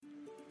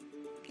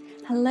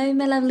Hello,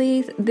 my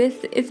lovelies.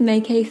 This is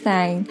May K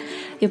Sang,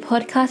 your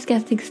podcast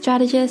guesting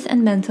strategist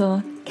and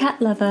mentor,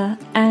 cat lover,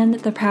 and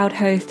the proud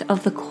host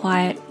of the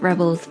Quiet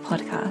Rebels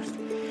podcast.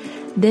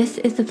 This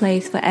is the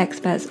place for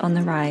experts on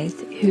the rise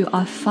who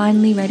are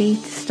finally ready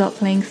to stop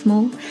playing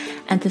small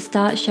and to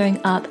start showing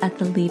up as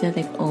the leader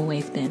they've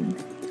always been.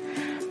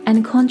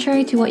 And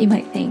contrary to what you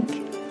might think,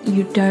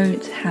 you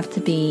don't have to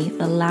be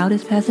the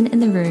loudest person in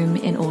the room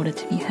in order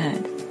to be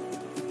heard.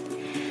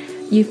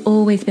 You've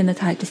always been the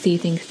type to see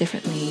things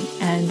differently,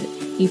 and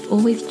you've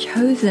always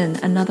chosen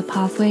another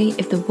pathway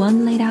if the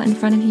one laid out in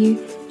front of you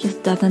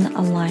just doesn't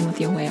align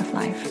with your way of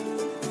life.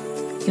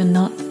 You're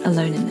not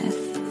alone in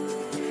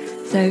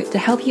this. So to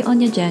help you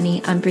on your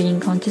journey, I'm bringing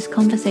conscious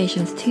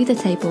conversations to the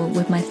table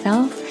with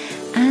myself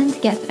and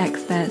guest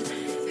experts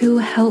who will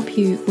help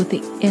you with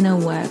the inner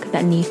work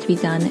that needs to be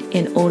done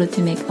in order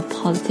to make a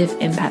positive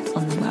impact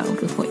on the world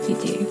with what you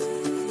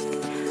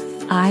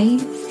do. I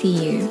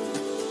see you.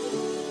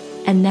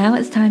 And now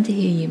it's time to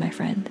hear you, my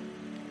friend.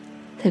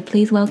 So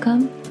please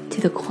welcome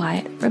to the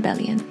Quiet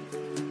Rebellion.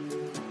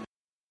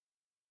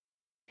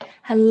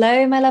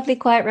 Hello, my lovely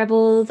Quiet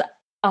Rebels.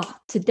 Oh,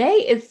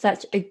 today is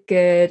such a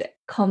good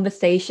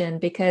conversation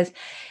because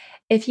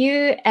if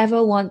you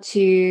ever want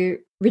to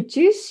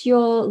reduce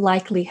your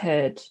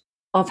likelihood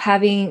of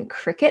having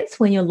crickets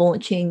when you're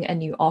launching a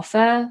new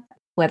offer,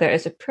 whether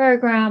it's a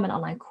program, an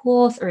online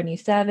course, or a new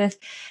service,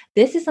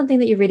 this is something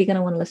that you're really going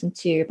to want to listen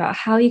to about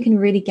how you can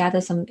really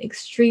gather some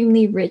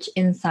extremely rich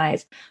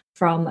insights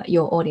from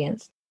your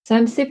audience. So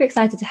I'm super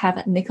excited to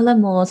have Nicola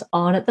Moores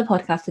on at the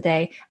podcast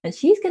today, and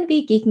she's going to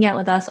be geeking out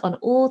with us on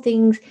all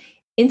things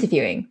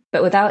interviewing,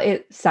 but without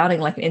it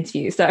sounding like an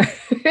interview. So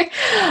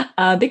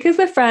because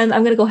we're friends,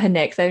 I'm going to call her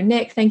Nick. So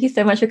Nick, thank you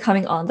so much for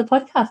coming on the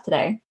podcast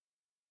today.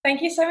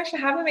 Thank you so much for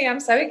having me. I'm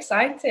so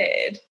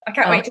excited. I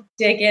can't wait to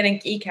dig in and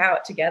geek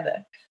out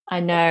together. I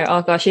know.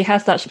 Oh gosh, she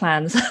has such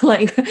plans.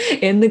 Like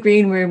in the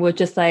green room, we're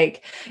just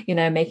like,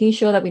 making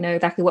sure that we know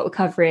exactly what we're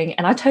covering.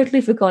 And I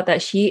totally forgot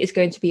that she is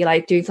going to be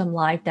like doing some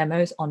live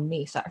demos on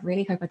me. So I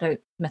really hope I don't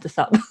mess this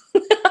up.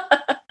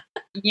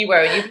 You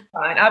won't. You'll be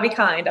fine. I'll be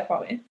kind, I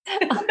promise.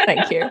 Oh,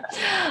 thank you.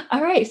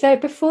 All right. So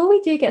before we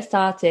do get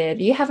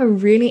started, you have a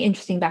really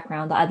interesting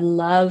background that I'd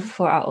love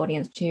for our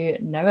audience to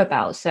know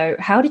about. So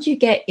how did you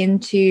get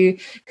into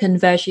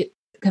conversion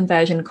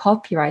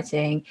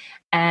copywriting,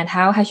 and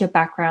how has your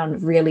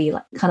background really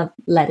kind of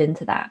led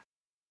into that?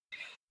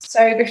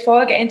 So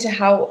before I get into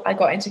how I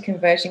got into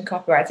conversion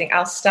copywriting,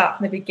 I'll start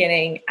from the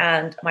beginning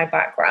and my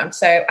background.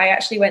 So I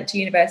actually went to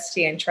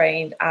university and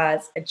trained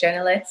as a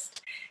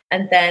journalist.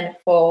 And then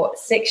for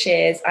 6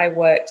 years, I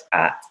worked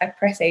at a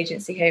press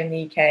agency here in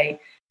the UK,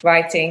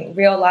 writing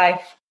real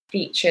life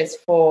features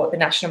for the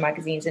national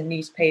magazines and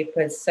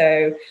newspapers.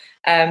 So,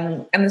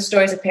 and the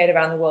stories appeared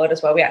around the world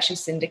as well. We actually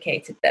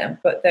syndicated them.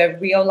 But the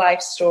real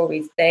life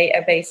stories, they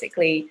are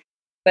basically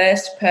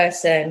first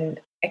person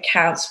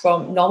accounts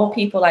from normal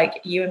people like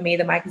you and me,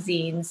 the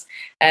magazines.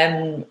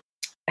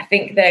 I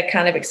think they're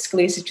kind of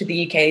exclusive to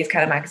the UK, these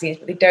kind of magazines,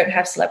 but they don't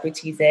have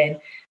celebrities in.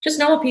 Just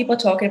normal people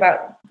talking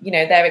about,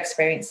 their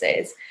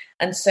experiences.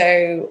 And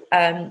so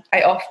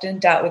I often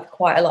dealt with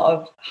quite a lot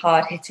of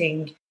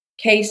hard-hitting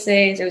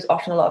cases. It was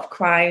often a lot of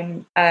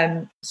crime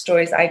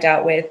stories I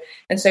dealt with.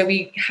 And so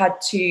we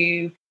had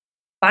to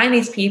find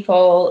these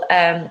people,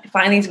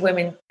 find these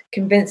women,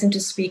 convince them to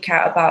speak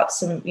out about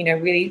some,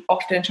 really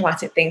often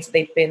traumatic things that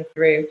they've been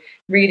through,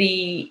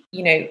 really,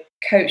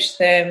 coach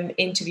them,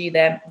 interview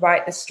them,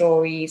 write the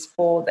stories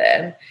for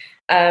them.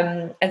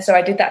 And so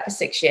I did that for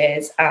 6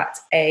 years at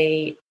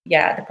the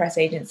press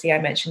agency I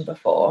mentioned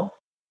before.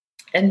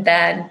 And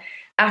then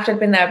after I'd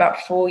been there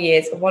about 4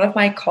 years, one of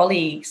my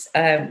colleagues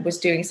was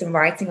doing some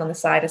writing on the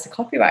side as a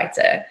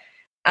copywriter.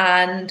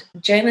 And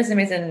journalism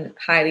isn't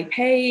highly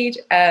paid.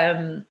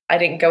 I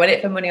didn't go in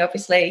it for money,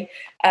 obviously,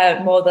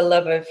 more the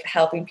love of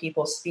helping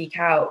people speak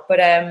out.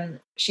 But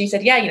she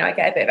said, I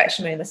get a bit of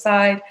extra money on the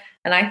side.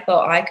 And I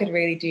thought I could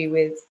really do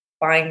with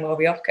buying more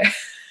Rioja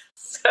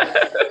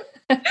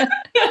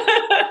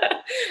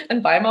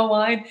and buy more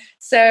wine.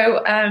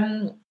 So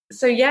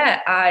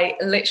I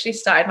literally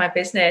started my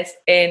business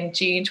in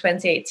June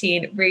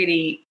 2018,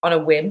 really on a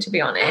whim, to be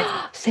honest.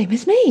 Same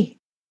as me.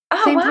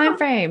 Oh, same wow. time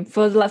frame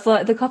for the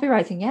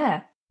copywriting.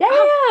 Yeah.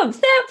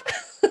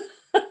 Snap.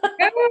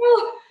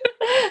 Girl.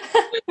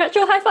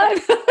 Retro high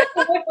five.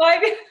 High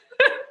five.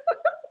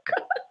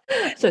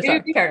 So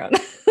sorry, carry on.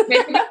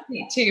 Maybe not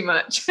eat too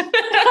much.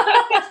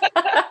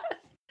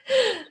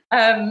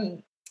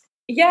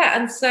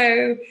 And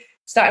so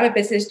started my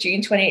business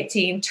June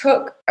 2018,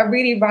 took a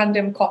really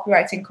random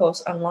copywriting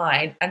course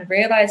online and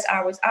realized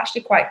I was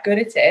actually quite good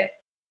at it,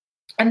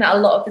 and that a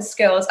lot of the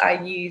skills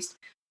I used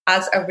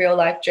as a real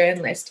life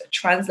journalist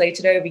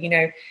translated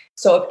over,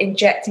 sort of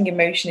injecting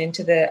emotion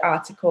into the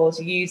articles,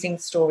 using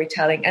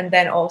storytelling, and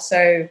then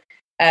also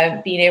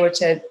being able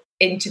to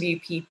interview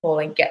people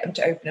and get them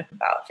to open up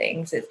about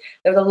things. There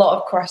was a lot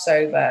of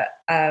crossover.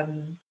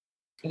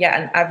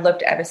 And I've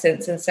loved it ever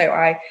since. And so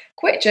I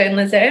quit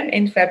journalism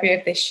in February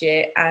of this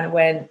year and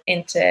went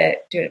into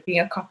being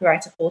a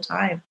copywriter full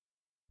time.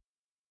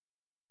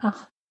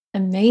 Oh,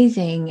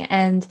 amazing.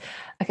 And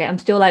okay, I'm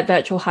still like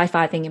virtual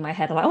high-fiving in my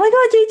head. I'm like, oh my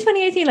God, June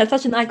 2018, that's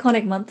such an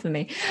iconic month for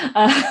me.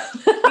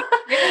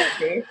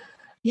 Yeah.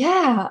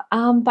 Yeah,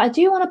 but I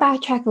do want to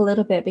backtrack a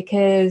little bit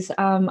because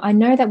I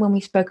know that when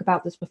we spoke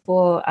about this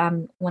before,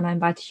 when I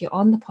invited you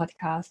on the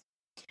podcast,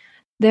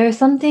 there is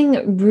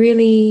something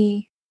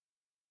really,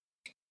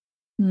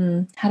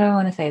 how do I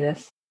want to say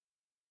this?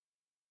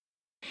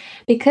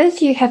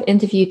 Because you have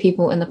interviewed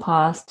people in the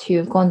past who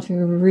have gone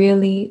through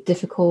really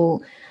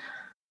difficult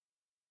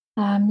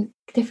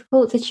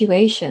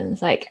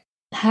situations, like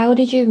how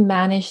did you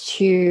manage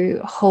to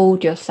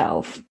hold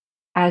yourself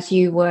as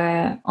you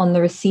were on the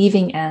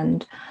receiving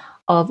end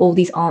of all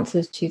these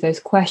answers to those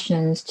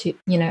questions to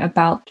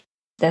about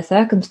their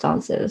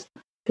circumstances,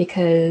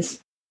 because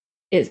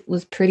it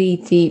was pretty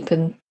deep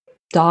and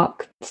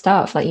dark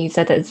stuff, like you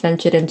said, that it's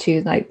ventured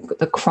into like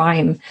the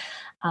crime.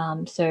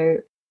 So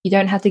you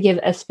don't have to give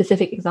a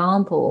specific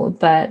example,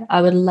 but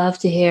I would love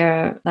to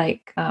hear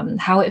like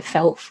how it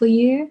felt for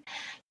you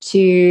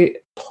to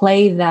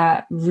play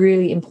that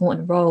really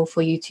important role,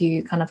 for you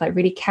to kind of like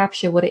really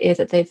capture what it is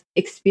that they've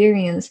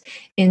experienced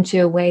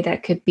into a way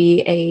that could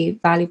be a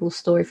valuable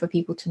story for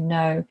people to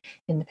know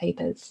in the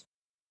papers.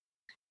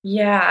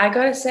 Yeah, I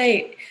gotta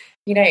say,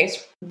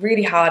 it's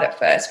really hard at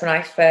first.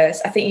 I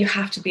think you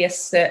have to be a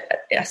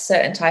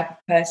certain type of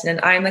person.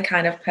 And I'm the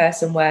kind of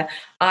person where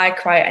I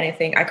cry at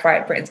anything. I cry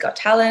at Britain's Got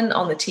Talent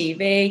on the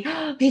TV.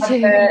 Me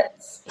too.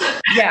 Adverts.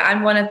 Yeah,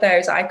 I'm one of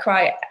those. I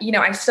cry.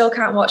 I still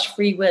can't watch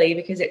Free Willy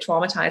because it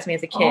traumatized me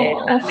as a kid.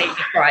 That made Oh. me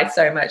cry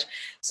so much.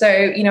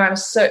 So, I'm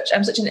such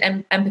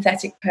an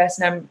empathetic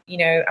person.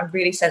 I'm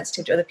really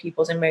sensitive to other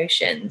people's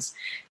emotions.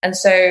 And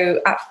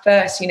so at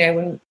first,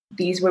 when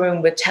these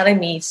women were telling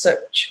me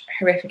such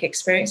horrific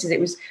experiences, it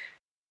was,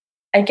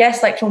 I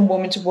guess, like from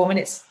woman to woman,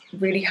 it's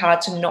really hard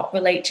to not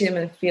relate to them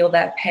and feel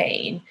their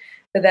pain.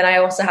 But then I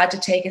also had to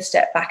take a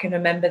step back and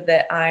remember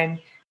that I'm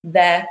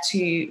there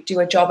to do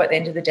a job at the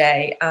end of the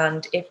day.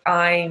 And if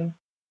I'm,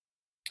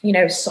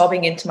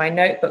 sobbing into my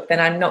notebook, then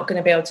I'm not going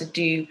to be able to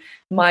do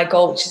my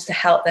goal, which is to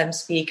help them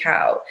speak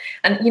out.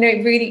 And,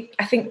 really,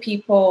 I think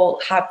people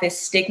have this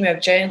stigma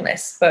of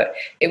journalists, but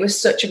it was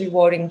such a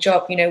rewarding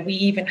job. We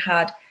even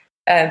had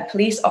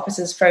police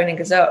officers phoning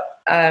us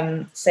up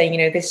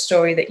saying, this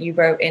story that you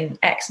wrote in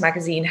X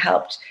magazine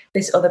helped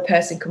this other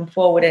person come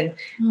forward. And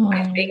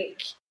I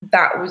think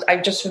I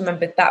just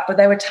remembered that. But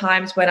there were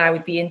times when I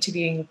would be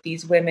interviewing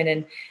these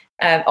women,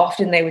 and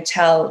often they would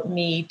tell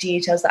me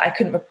details that I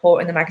couldn't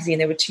report in the magazine.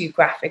 They were too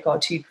graphic or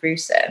too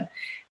gruesome.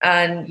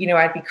 And,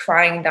 I'd be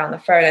crying down the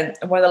phone. And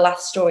one of the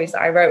last stories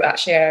that I wrote,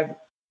 actually,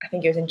 I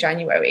think it was in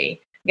January,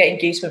 I'm getting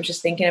goosebumps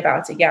just thinking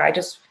about it. Yeah,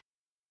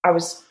 I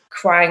was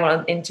crying while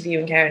I'm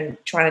interviewing her and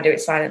trying to do it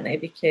silently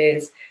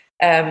because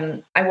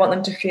I want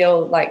them to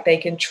feel like they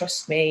can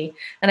trust me.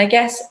 And I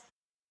guess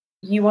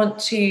you want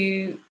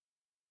to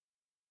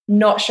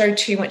not show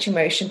too much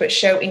emotion, but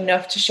show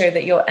enough to show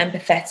that you're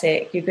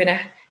empathetic. You're going to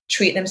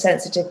treat them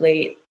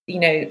sensitively.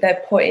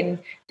 They're putting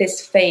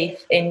this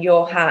faith in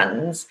your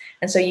hands.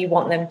 And so you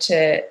want them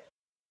to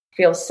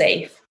feel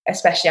safe,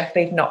 especially after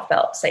they've not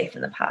felt safe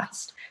in the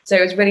past. So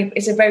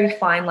it's a very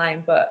fine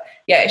line, but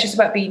yeah, it's just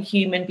about being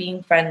human,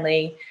 being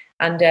friendly.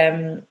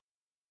 And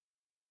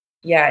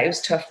yeah, it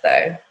was tough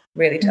though,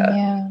 really tough.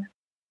 Yeah.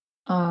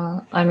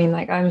 I mean,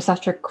 like, I'm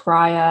such a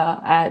crier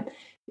at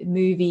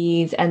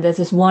movies, and there's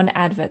this one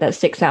advert that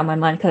sticks out in my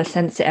mind because I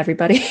sent it to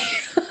everybody.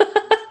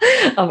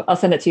 I'll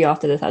send it to you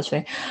after this,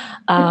 actually.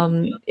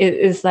 It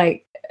is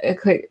like a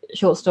quick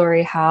short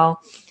story how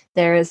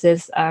there is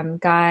this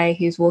guy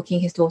who's walking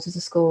his daughter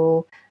to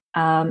school,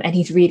 and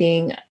he's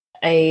reading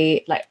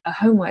a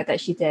homework that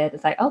she did.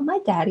 It's like, oh, my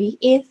daddy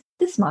is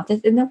the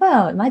smartest in the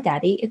world. My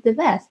daddy is the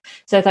best.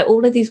 So it's like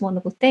all of these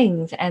wonderful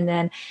things,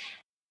 and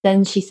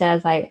then she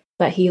says, like,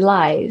 but he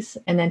lies.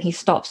 And then he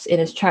stops in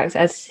his tracks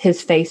as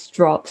his face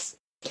drops.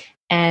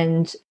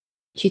 And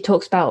she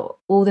talks about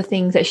all the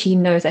things that she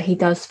knows that he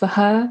does for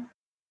her.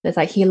 It's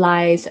like he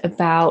lies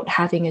about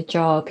having a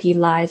job. He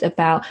lies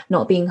about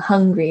not being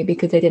hungry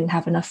because they didn't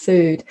have enough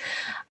food.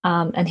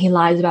 And he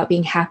lies about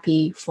being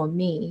happy for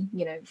me.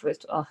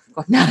 Oh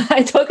God, now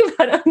I talk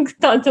about it, I'm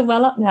starting to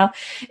well up now.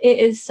 It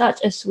is such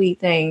a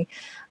sweet thing.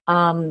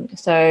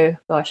 So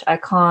gosh, I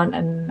can't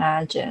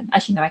imagine.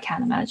 Actually, no, I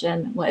can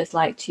imagine what it's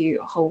like to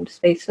hold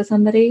space for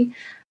somebody,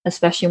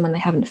 especially when they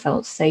haven't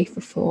felt safe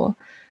before.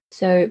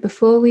 So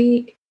before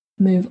we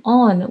move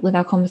on with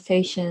our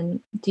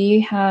conversation, do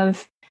you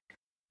have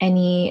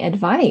any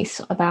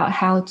advice about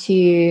how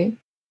to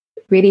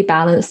really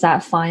balance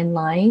that fine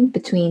line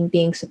between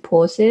being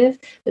supportive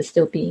but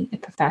still being a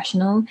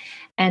professional,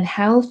 and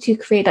how to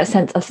create that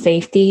sense of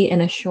safety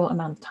in a short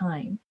amount of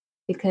time?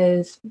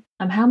 Because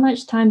how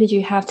much time did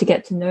you have to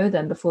get to know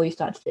them before you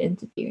started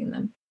interviewing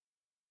them?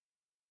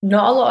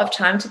 Not a lot of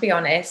time, to be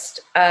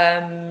honest.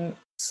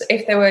 So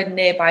if they were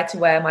nearby to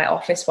where my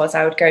office was,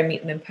 I would go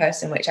meet them in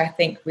person, which I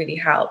think really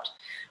helped.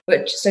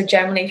 But so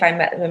generally, if I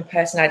met them in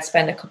person, I'd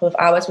spend a couple of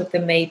hours with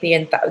them maybe,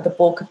 and the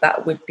bulk of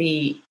that would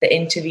be the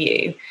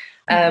interview.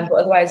 But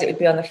otherwise, it would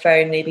be on the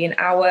phone, maybe an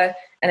hour.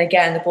 And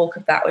again, the bulk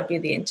of that would be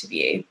the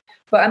interview.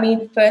 But I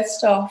mean,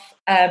 first off,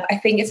 I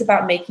think it's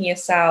about making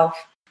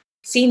yourself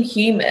seem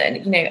human.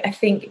 You know, I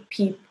think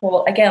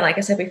people, again, like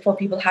I said before,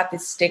 people have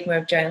this stigma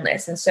of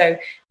journalists. And so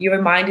you're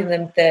reminding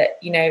them that,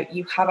 you know,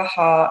 you have a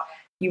heart,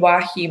 you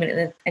are human at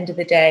the end of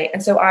the day.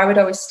 And so I would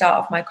always start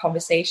off my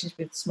conversations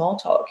with small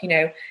talk, you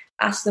know,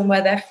 ask them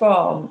where they're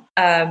from.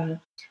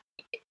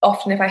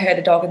 Often if I heard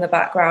a dog in the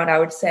background, I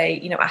would say,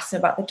 you know, ask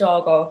them about the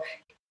dog, or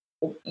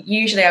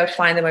usually I would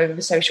find them over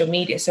the social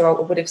media. So I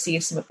would have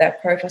seen some of their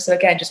profiles. So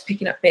again, just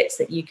picking up bits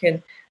that you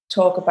can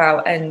talk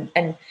about. And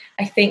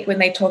I think when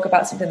they talk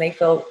about something they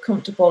feel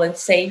comfortable and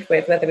safe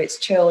with, whether it's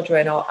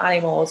children or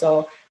animals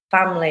or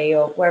family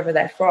or wherever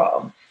they're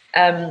from,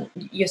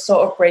 you're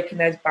sort of breaking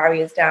those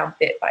barriers down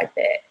bit by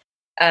bit.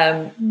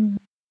 And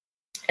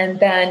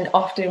then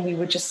often we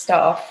would just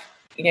start off,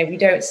 you know, we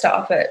don't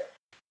start off at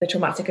the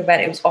traumatic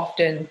event. It was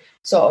often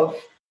sort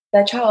of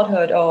their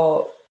childhood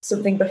or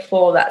something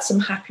before that, some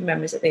happy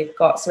memories that they've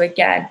got. So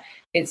again,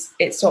 it's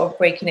sort of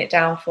breaking it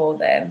down for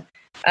them.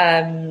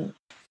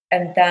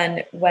 And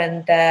then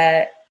when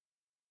I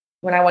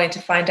wanted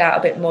to find out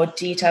a bit more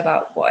detail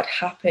about what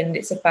had happened,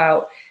 it's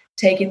about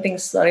taking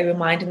things slowly,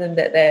 reminding them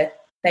that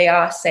they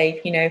are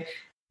safe. You know,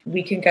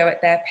 we can go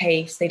at their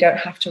pace. They don't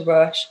have to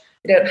rush.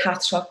 They don't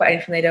have to talk about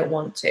anything they don't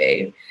want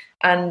to.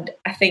 And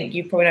I think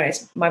you probably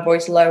noticed my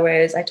voice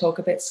lowers. I talk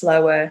a bit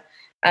slower.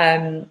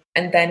 And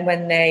then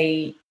when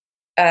they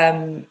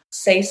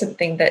say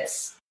something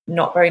that's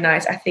not very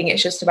nice, I think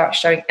it's just about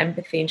showing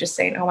empathy and just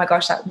saying, oh my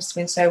gosh, that must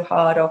have been so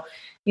hard, or,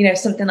 you know,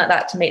 something like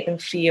that to make them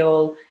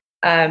feel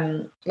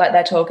like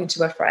they're talking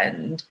to a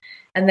friend.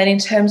 And then in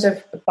terms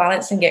of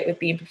balancing it with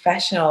being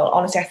professional,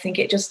 honestly, I think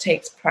it just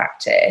takes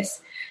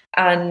practice.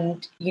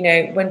 And, you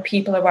know, when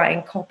people are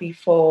writing copy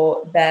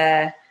for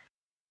their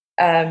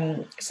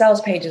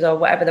sales pages or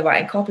whatever they're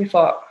writing copy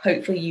for,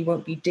 hopefully you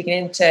won't be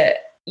digging into,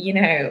 you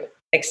know,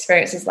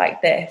 experiences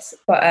like this.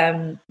 But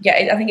I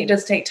think it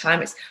does take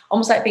time. It's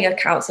almost like being a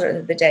counselor at the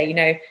end of the day. You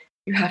know,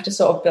 you have to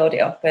sort of build it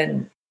up,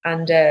 and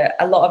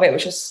a lot of it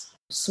was just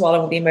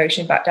swallowing the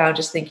emotion back down,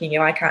 just thinking, you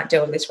know, I can't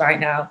deal with this right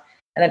now.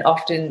 And then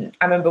often,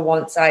 I remember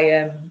once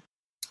I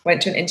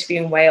went to an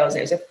interview in Wales, and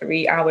it was a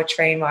 3-hour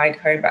train ride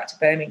home back to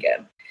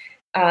Birmingham.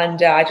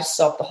 And I just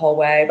sobbed the whole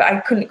way. But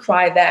I couldn't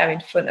cry there in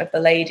front of the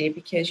lady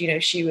because, you know,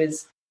 she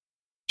was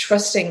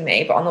trusting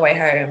me. But on the way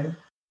home,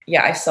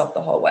 yeah, I sobbed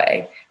the whole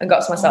way and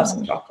got myself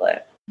some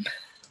chocolate.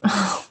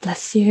 Oh,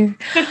 bless you.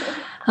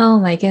 Oh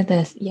my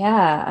goodness.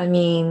 Yeah, I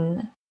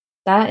mean,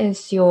 that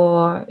is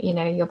your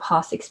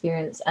past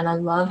experience. And I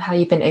love how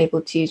you've been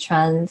able to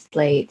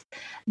translate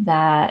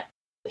that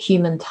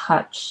human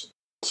touch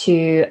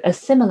to a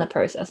similar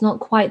process, not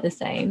quite the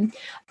same,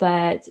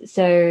 but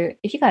so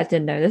if you guys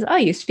didn't know this, I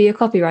used to be a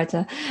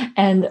copywriter,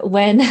 and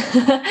when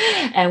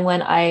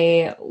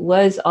I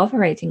was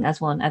operating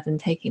as one, as in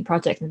taking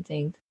projects and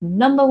things,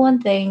 number one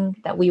thing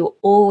that we were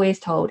always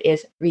told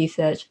is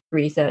research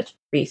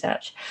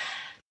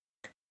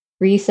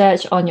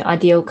on your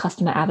ideal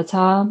customer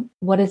avatar.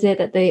 What is it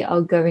that they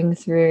are going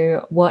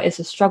through? What is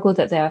the struggle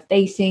that they are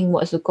facing?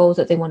 What is the goals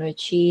that they want to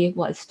achieve?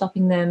 What is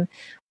stopping them?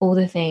 All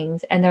the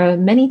things. And there are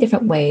many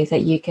different ways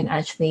that you can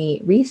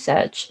actually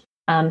research.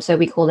 So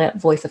we call it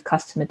voice of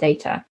customer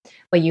data,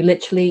 where you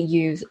literally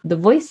use the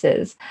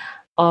voices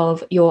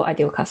of your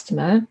ideal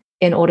customer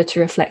in order to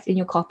reflect in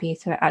your copy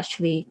so it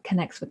actually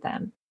connects with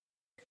them.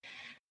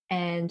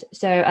 And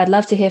so I'd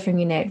love to hear from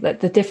you, Nick, like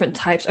the different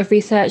types of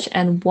research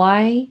and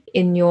why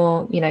in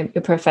your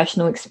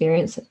professional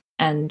experience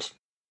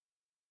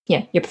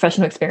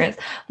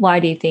why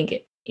do you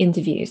think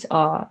interviews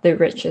are the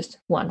richest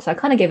one? So I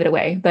kind of gave it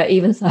away, but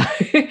even so,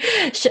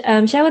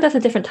 share with us the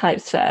different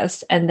types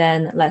first, and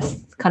then let's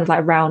kind of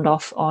like round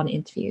off on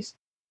interviews.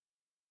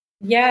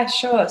 Yeah,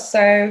 sure.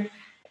 So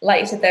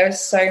like you said, there are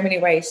so many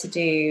ways to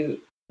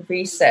do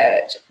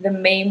research. The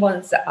main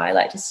ones that I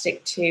like to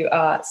stick to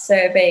are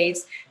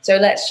surveys. So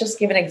let's just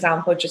give an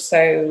example just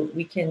so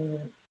I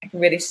can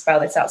really spell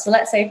this out. So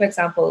let's say, for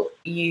example,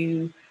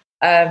 you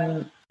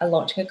are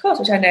launching a course,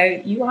 which I know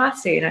you are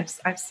soon.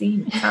 I've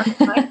seen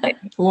it.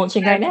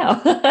 Launching right now.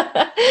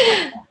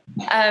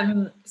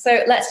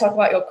 So let's talk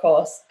about your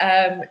course.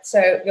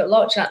 So you're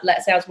launching,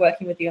 let's say I was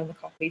working with you on the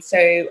copy.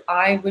 So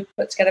I would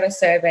put together a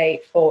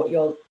survey for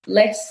your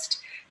list.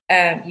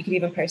 You could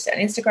even post it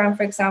on Instagram,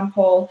 for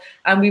example.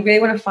 And we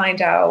really want to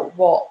find out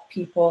what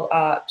people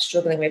are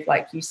struggling with,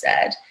 like you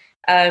said.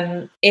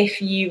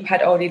 If you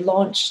had already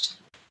launched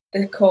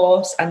the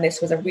course and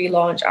this was a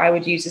relaunch, I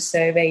would use a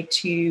survey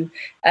to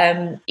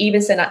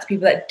even send that to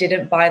people that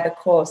didn't buy the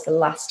course the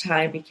last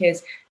time,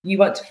 because you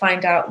want to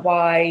find out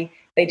why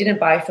they didn't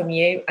buy from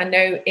you. I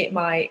know it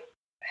might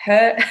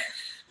hurt,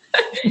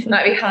 it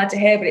might be hard to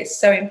hear, but it's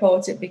so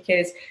important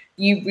because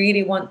you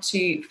really want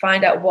to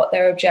find out what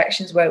their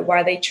objections were,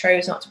 why they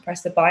chose not to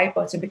press the buy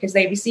button, because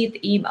they received the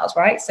emails,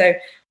 right? So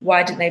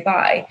why didn't they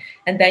buy?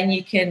 And then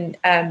you can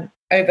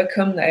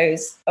overcome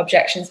those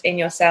objections in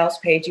your sales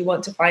page. You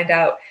want to find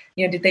out,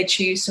 did they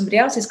choose somebody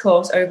else's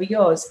course over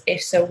yours?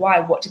 If so, why?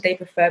 What did they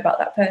prefer about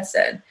that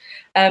person?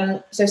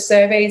 So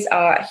surveys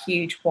are a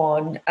huge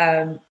one.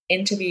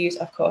 Interviews,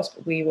 of course,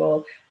 but we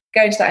will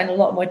go into that in a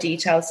lot more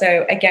detail.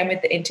 So again,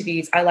 with the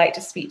interviews, I like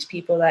to speak to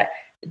people that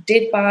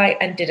did buy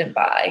and didn't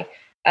buy.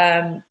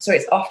 So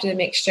it's often a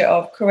mixture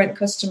of current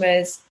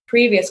customers,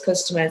 previous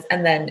customers,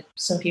 and then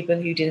some people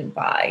who didn't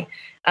buy.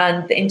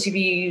 And the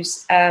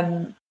interviews,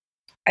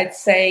 I'd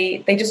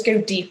say they just go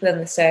deeper than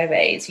the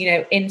surveys.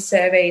 In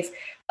surveys,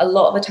 a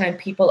lot of the time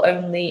people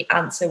only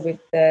answer with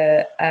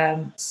the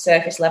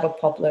surface level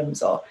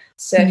problems or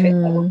surface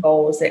level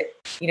goals that,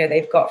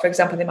 they've got. For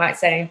example, they might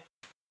say,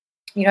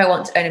 I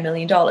want to earn $1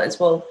 million.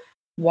 Well,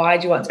 why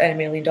do you want to earn $1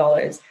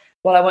 million?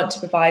 Well, I want to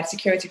provide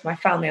security for my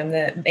family. I'm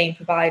the main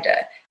provider.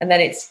 And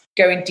then it's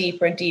going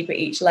deeper and deeper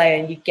each layer,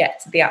 and you get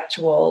to the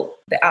actual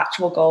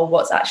goal,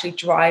 what's actually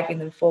driving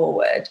them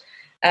forward.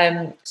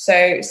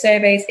 So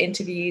surveys,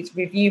 interviews,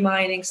 review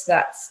mining. So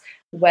that's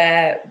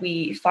where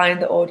we find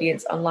the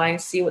audience online,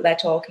 see what they're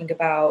talking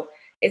about.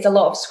 It's a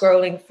lot of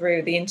scrolling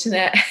through the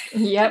internet.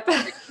 Yep.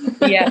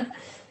 Yeah.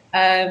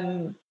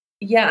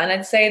 And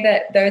I'd say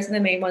that those are the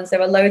main ones.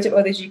 There are loads of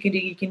others you can do.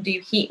 You can do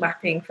heat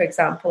mapping, for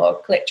example,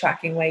 or click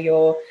tracking, where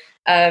you're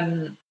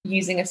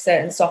using a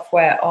certain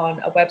software on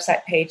a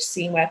website page,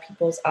 seeing where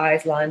people's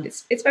eyes land.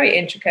 It's very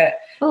intricate.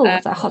 Oh,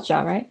 it's a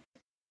Hotjar, right?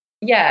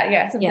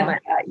 Yeah, something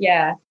like that.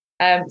 Yeah.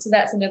 So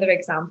that's another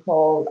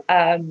example.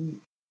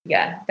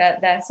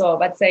 They're sort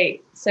of, I'd say,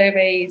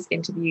 surveys,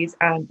 interviews,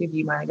 and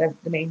review mining are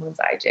the main ones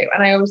I do.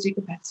 And I always do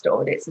competitor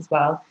audits as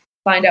well.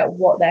 Find out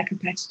what their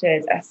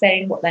competitors are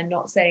saying, what they're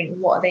not saying,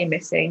 what are they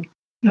missing,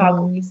 how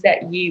can we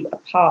set you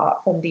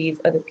apart from these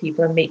other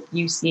people and make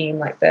you seem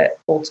like the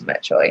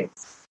ultimate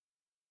choice.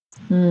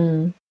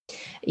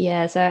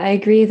 Yeah, so I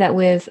agree that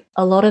with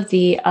a lot of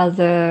the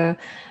other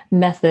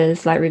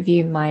methods like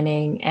review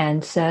mining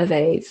and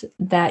surveys,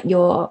 that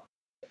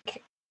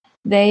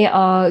they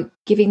are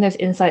giving those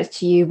insights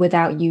to you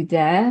without you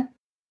there.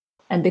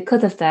 And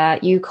because of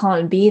that, you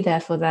can't be there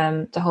for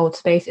them to hold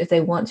space if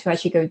they want to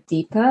actually go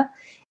deeper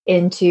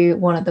into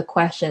one of the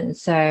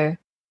questions. So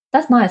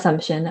that's my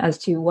assumption as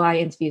to why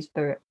interviews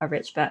are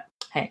rich. But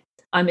hey,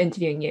 I'm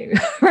interviewing you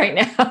right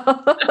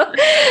now.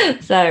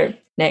 So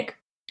Nick,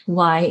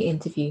 why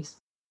interviews?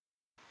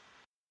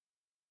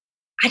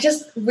 I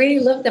just really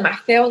love them. I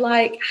feel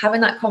like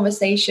having that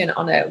conversation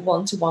on a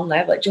one-to-one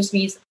level, it just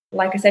means,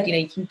 like I said,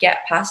 you can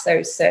get past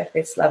those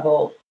surface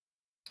level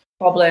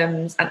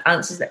problems and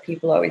answers that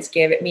people always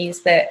give. It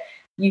means that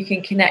you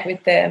can connect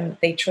with them,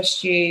 they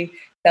trust you,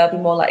 they'll be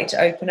more likely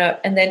to open up.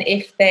 And then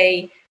if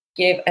they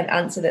give an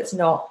answer that's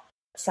not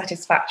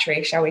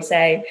satisfactory, shall we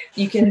say,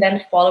 you can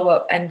then follow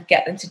up and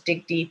get them to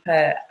dig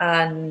deeper.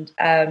 And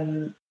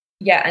and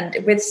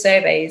with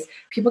surveys,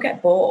 people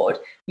get bored,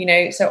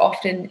 so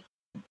often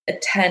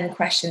 10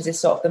 questions is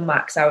sort of the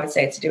max, I would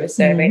say, to do a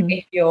survey.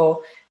 If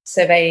you're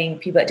surveying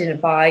people that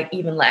didn't buy,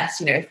 even less,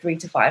 3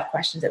 to 5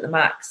 questions at the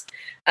max.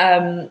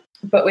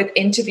 But with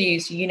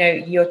interviews,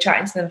 you're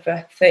chatting to them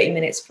for 30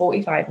 minutes,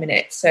 45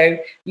 minutes. So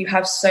you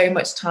have so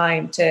much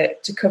time to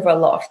cover a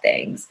lot of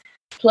things.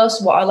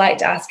 Plus, what I like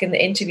to ask in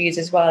the interviews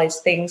as well is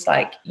things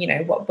like,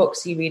 what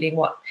books are you reading?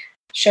 What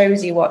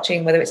shows are you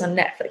watching, whether it's on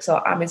Netflix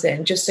or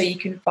Amazon, just so you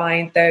can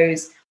find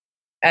those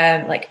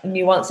like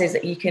nuances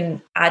that you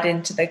can add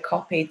into the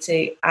copy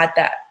to add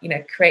that,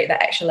 create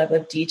that extra level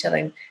of detail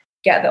and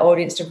get the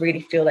audience to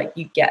really feel like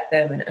you get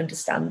them and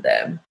understand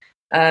them.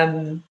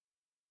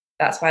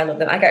 That's why I love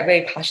them. I get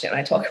really passionate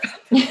when I talk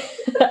about them.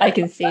 I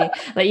can see,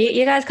 like,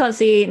 you guys can't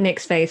see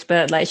Nick's face,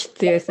 but like,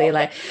 seriously,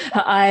 like,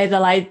 her eyes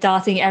are like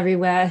darting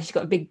everywhere. She's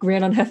got a big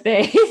grin on her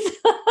face.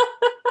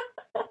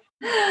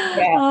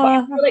 Yeah, but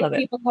I feel like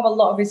people have a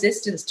lot of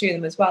resistance to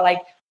them as well.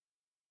 Like,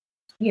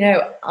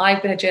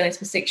 I've been a journalist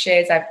for 6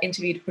 years. I've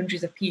interviewed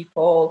hundreds of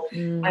people.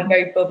 I'm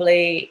very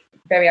bubbly,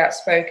 very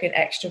outspoken,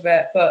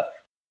 extrovert. But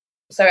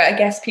so I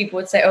guess people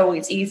would say, oh,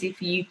 it's easy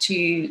for you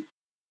to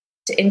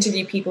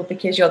interview people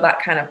because you're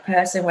that kind of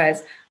person,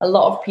 whereas a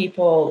lot of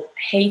people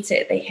hate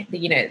it.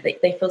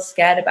 They feel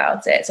scared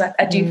about it. So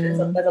I do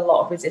feel there's a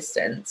lot of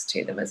resistance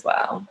to them as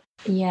well.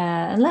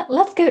 Yeah, and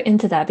let's go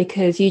into that,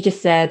 because you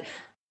just said,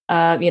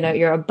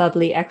 you're a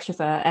bubbly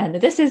extrovert, and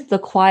this is the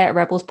Quiet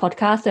Rebels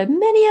podcast, so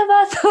many of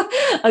us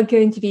are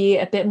going to be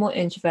a bit more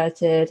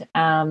introverted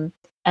and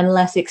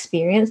less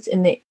experienced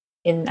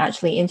in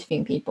actually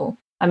interviewing people.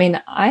 I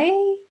mean,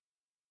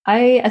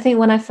 I think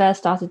when I first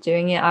started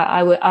doing it,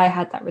 I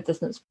had that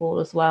resistance wall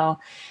as well.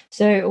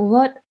 So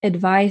what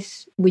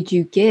advice would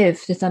you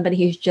give to somebody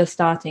who's just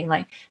starting?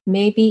 Like,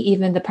 maybe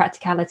even the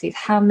practicalities,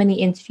 how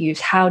many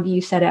interviews, how do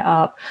you set it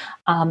up?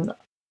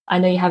 I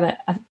know you have an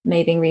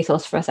amazing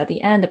resource for us at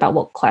the end about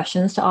what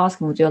questions to ask,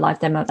 and we'll do a live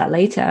demo of that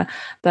later.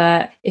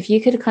 But if you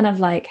could kind of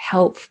like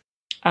help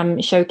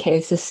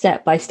showcase the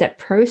step-by-step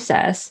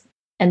process,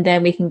 and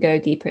then we can go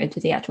deeper into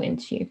the actual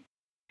interview.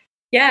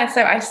 Yeah,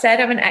 so I said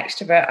I'm an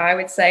extrovert. I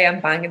would say I'm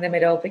bang in the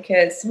middle,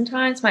 because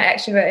sometimes my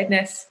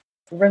extrovertedness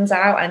runs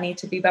out, I need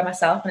to be by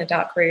myself in a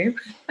dark room.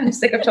 I'm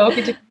sick of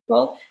talking to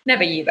people.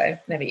 Never you though,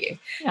 never you.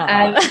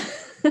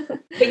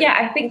 But yeah,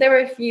 I think there are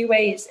a few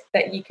ways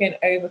that you can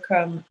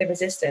overcome the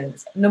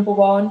resistance. Number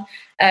one,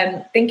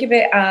 think of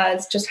it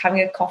as just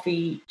having a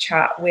coffee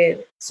chat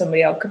with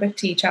somebody, or a cup of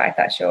tea chat if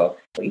that's what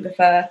you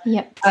prefer.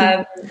 Yep.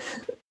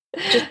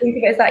 Just think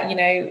of it as that,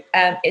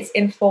 it's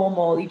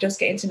informal. You're just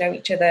getting to know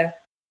each other.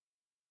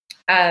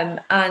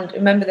 And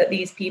remember that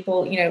these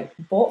people,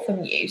 bought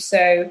from you.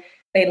 So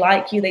they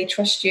like you, they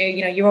trust you,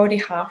 you're already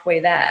halfway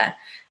there.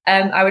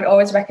 I would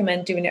always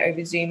recommend doing it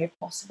over Zoom if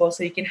possible,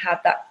 so you can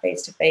have that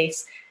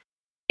face-to-face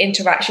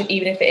interaction,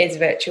 even if it is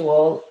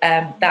virtual.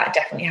 That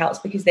definitely helps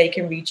because they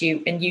can read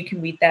you and you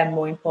can read them,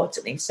 more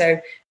importantly.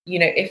 So,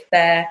 if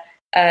their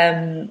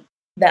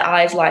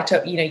eyes light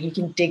up, you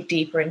can dig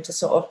deeper into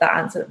sort of that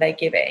answer that they're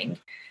giving.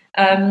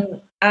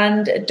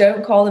 And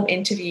don't call them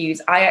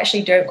interviews. I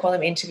actually don't call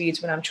them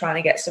interviews when I'm trying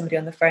to get somebody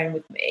on the phone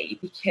with me,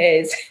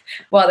 because,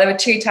 well, there are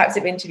two types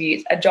of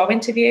interviews: a job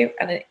interview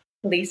and a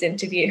police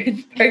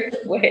interview, both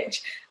of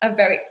which are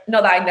very,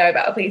 not that I know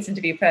about a police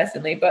interview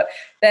personally, but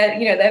they're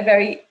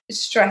very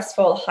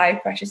stressful, high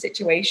pressure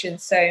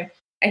situations. So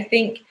I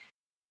think,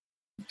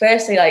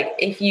 firstly, like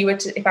if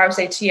I would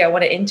say to you, I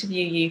want to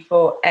interview you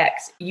for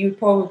X, you would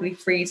probably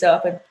freeze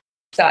up and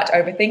start to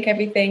overthink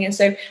everything. And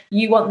so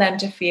you want them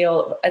to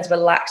feel as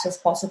relaxed as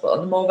possible.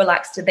 And the more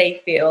relaxed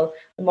they feel,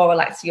 the more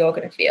relaxed you're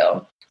going to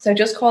feel. So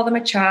just call them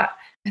a chat.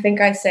 I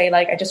think I'd say,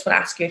 I just want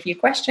to ask you a few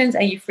questions.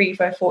 Are you free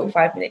for a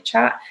 45-minute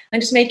chat?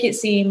 And just make it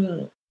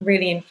seem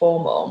really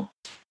informal.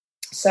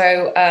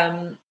 So,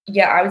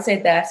 I would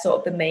say they're sort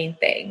of the main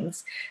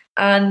things.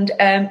 And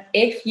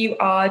if you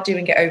are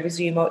doing it over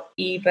Zoom or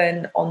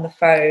even on the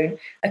phone,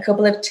 a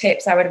couple of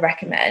tips I would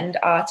recommend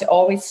are to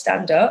always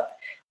stand up.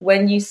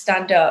 When you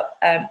stand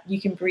up, you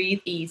can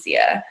breathe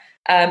easier.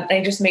 And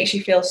it just makes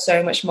you feel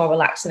so much more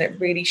relaxed, and it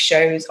really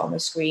shows on the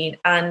screen.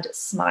 And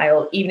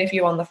smile, even if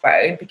you're on the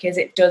phone, because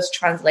it does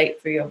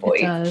translate through your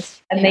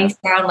voice. They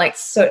sound like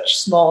such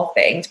small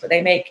things, but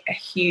they make a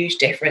huge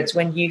difference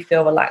when you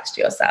feel relaxed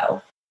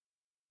yourself.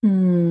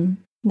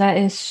 That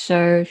is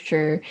so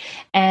true.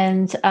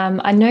 And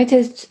I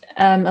noticed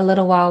a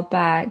little while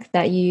back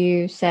that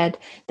you said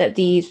that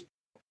these,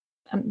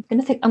 I'm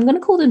gonna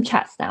call them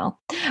chats now,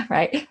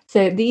 right?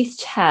 So these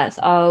chats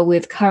are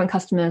with current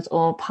customers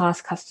or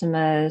past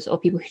customers or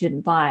people who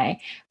didn't buy.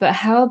 But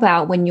how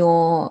about when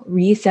you're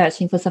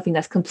researching for something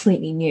that's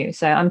completely new?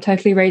 So I'm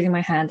totally raising my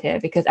hand here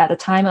because at the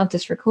time of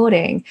this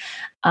recording,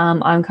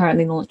 I'm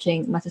currently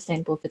launching my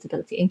Sustainable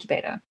Visibility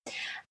Incubator,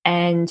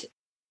 and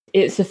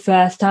it's the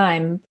first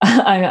time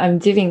I'm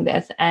doing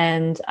this,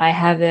 and I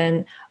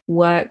haven't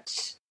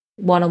worked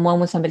one-on-one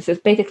with somebody, so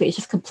it's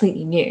just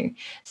completely new.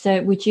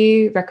 So would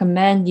you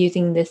recommend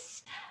using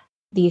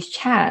these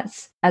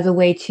chats as a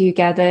way to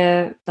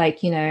gather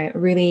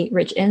really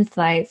rich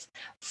insights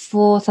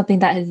for something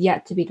that has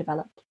yet to be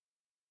developed?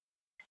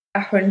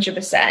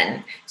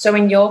 100%. So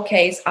in your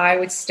case, I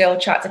would still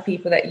chat to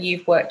people that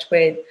you've worked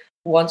with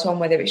one-to-one,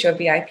 whether it's your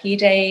VIP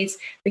days,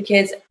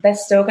 because they're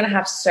still going to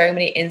have so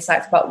many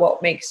insights about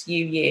what makes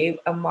you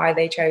and why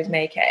they chose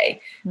Make A.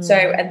 So,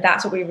 and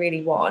that's what we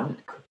really want.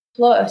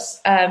 Plus,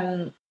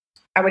 I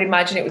would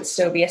imagine it would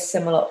still be a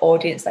similar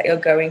audience that you're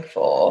going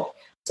for.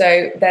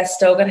 So they're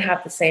still going to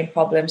have the same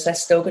problems. They're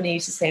still going to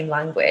use the same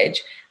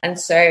language. And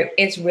so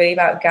it's really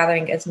about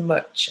gathering as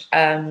much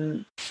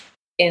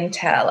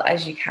intel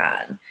as you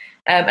can.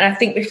 And I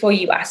think before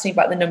you asked me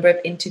about the number of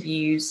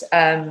interviews,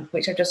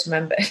 which I just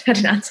remembered, I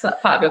didn't answer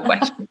that part of your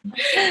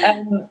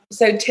question.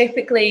 So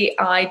typically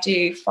I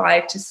do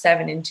 5 to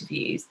 7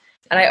 interviews,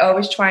 and I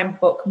always try and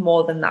book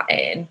more than that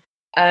in.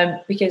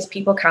 Because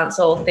people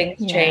cancel,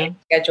 things change,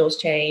 schedules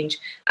change.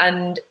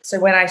 And so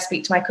when I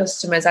speak to my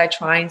customers, I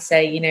try and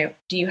say,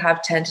 do you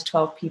have 10 to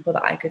 12 people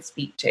that I could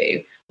speak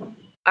to?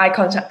 I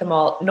contact them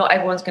all. Not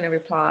everyone's going to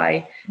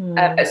reply.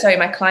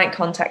 My client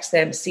contacts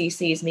them,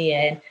 CCs me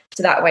in.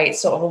 So that way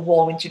it's sort of a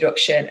warm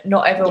introduction.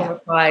 Not everyone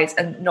replies,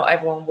 and not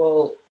everyone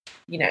will,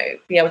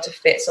 be able to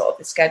fit sort of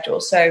the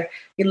schedule. So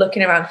you're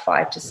looking around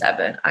 5 to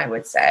 7, I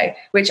would say,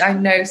 which I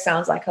know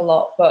sounds like a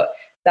lot, but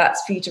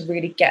that's for you to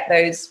really get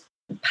those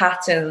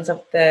patterns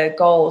of the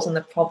goals and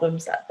the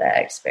problems that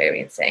they're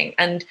experiencing.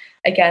 And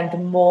again, the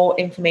more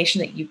information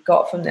that you've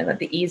got from them,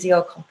 the easier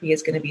your copy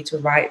is going to be to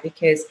write,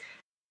 because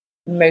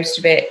most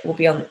of it will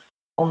be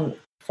on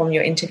from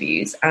your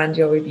interviews and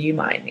your review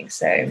mining.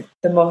 So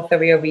the more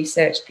thorough your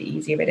research, the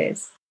easier it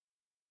is.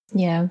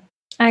 Yeah,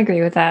 I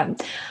agree with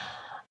that.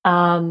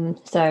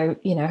 So,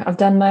 I've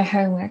done my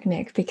homework,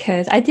 Nick,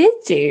 because I did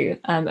do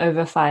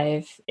over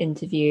 5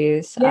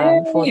 interviews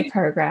for the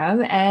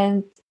program,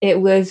 and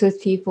it was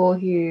with people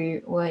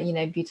who were,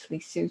 beautifully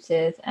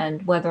suited,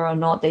 and whether or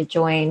not they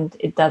joined,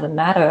 it doesn't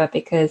matter,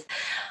 because,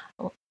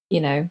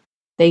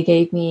 they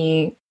gave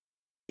me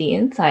the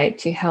insight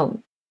to help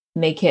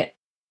make it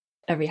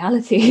a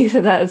reality.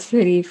 So that was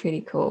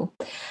pretty cool.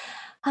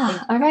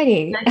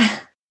 Alrighty.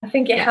 I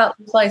think it helps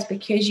employees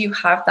because you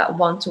have that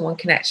one-to-one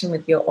connection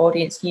with your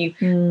audience. You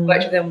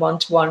worked with them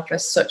one-to-one for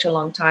such a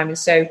long time. And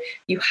so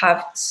you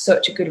have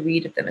such a good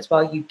read of them as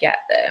well. You get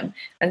them.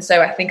 And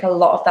so I think a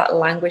lot of that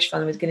language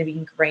from them is going to be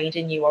ingrained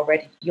in you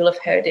already. You'll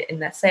have heard it in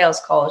their sales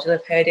calls. You'll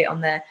have heard it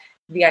on their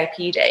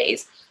VIP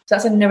days. So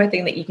that's another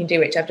thing that you can do,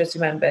 which I've just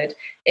remembered,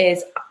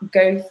 is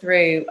go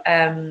through.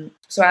 My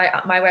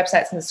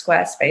website's in the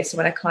Squarespace. So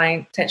when a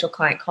potential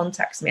client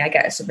contacts me, I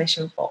get a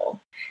submission form.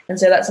 And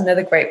so that's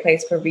another great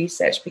place for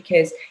research,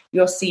 because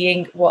you're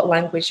seeing what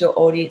language your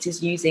audience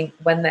is using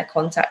when they're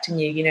contacting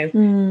you. You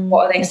know,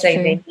 what are they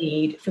saying they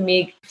need?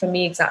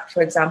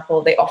 For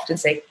example, they often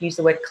use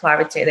the word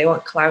clarity. They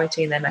want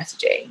clarity in their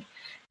messaging.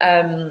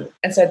 And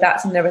so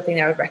that's another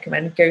thing I would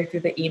recommend. Go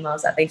through the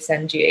emails that they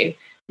send you,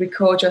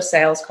 record your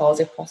sales calls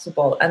if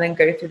possible, and then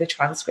go through the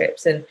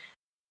transcripts. And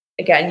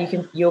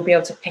again, you'll be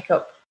able to pick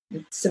up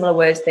similar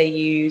words they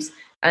use.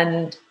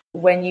 And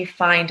when you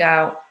find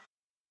out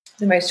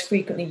the most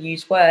frequently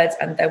used words,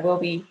 and there will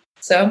be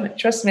some,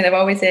 trust me, there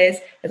always is,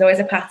 there's always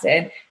a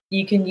pattern,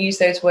 you can use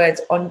those words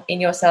in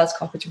your sales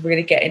copy to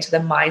really get into the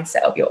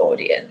mindset of your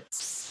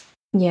audience.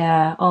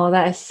 Yeah. Oh,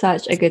 that is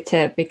such a good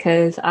tip,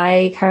 because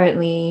I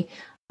currently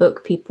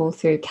book people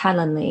through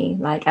Calendly,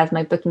 like as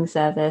my booking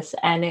service,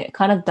 and it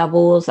kind of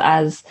doubles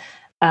as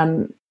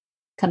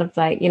kind of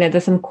like, you know,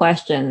 there's some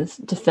questions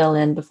to fill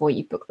in before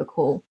you book the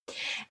call.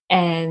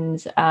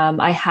 And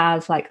I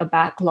have like a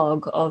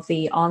backlog of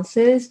the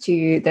answers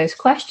to those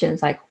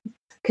questions, like,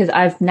 because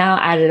I've now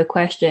added a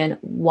question,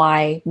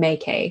 why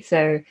May?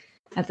 So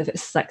as if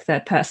it's like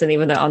third person,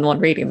 even though I'm the one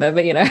reading them,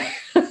 but you know.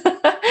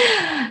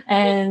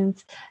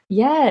 And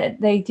yeah,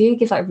 they do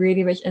give like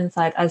really rich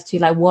insight as to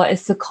like what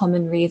is the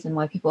common reason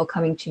why people are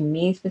coming to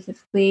me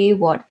specifically,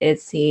 what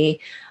is the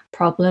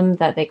problem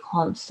that they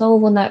can't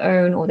solve on their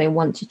own, or they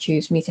want to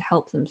choose me to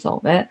help them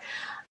solve it.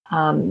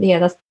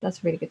 That's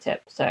a really good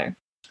tip. So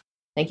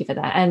thank you for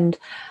that. And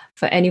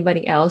for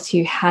anybody else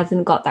who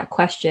hasn't got that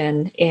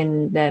question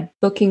in their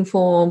booking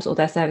forms or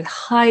their service,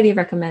 highly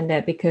recommend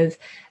it, because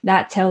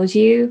that tells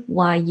you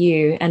why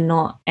you and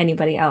not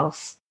anybody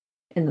else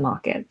in the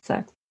market.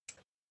 So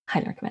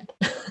highly recommend.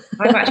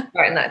 I'm actually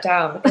writing that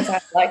down because I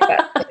like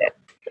that tip.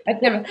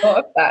 I'd never thought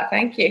of that.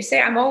 Thank you. See,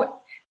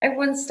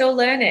 everyone's still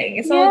learning.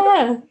 It's all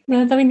learn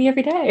something new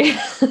every day.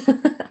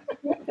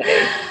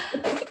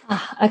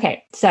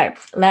 Okay, so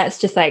let's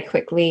just like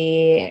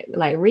quickly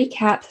like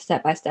recap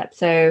step by step.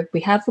 So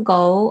we have the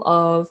goal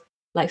of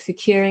like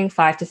securing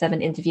 5 to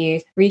 7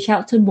 interviews. Reach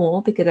out to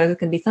more, because there's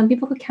going to be some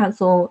people who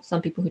cancel,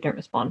 some people who don't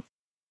respond.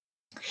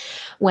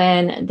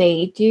 When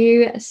they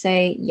do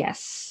say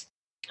yes,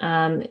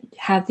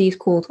 have these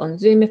calls on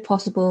Zoom if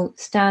possible.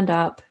 Stand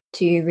up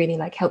to really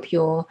like help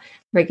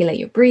regulate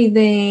your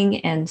breathing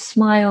and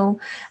smile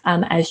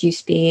as you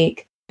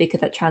speak,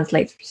 because that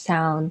translates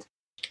sound.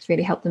 It's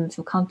really helped them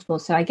feel comfortable.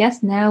 So I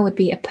guess now would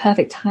be a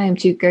perfect time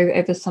to go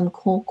over some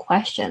core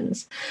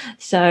questions.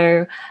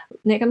 So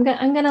Nick, I'm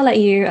gonna let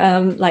you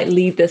like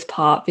lead this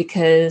part,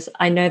 because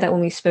I know that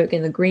when we spoke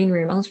in the green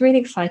room, I was really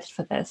excited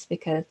for this,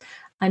 because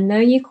I know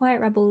you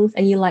Quiet Rebels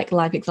and you like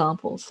live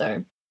examples.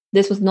 So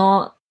this was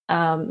not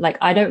like,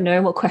 I don't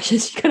know what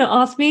questions you're going to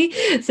ask me.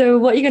 So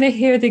what you're going to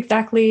hear is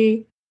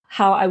exactly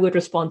how I would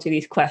respond to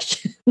these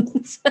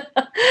questions.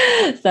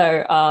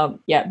 So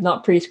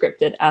not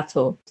pre-scripted at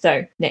all.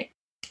 So Nick,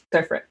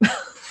 go for it.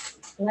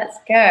 Let's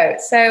go.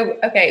 So,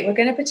 okay, we're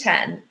going to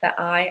pretend that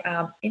I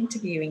am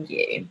interviewing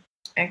you.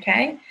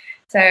 Okay.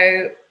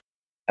 So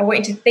I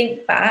want you to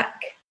think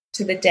back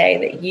to the day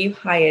that you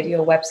hired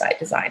your website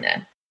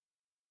designer.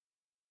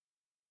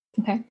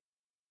 Okay.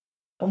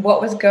 And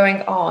what was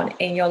going on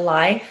in your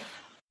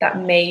life that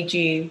made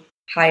you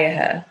hire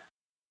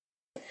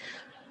her?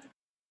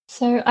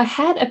 So I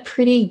had a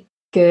pretty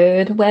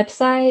good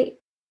website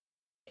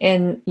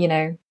in, you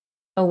know,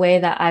 a way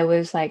that I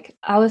was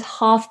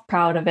half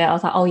proud of it. I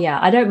was like, oh yeah,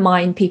 I don't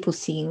mind people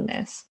seeing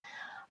this.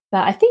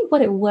 But I think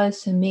what it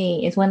was for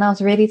me is when I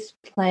was ready to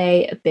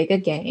play a bigger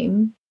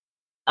game,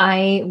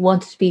 I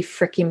wanted to be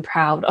freaking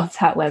proud of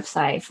that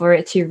website, for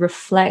it to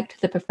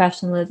reflect the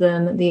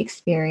professionalism, the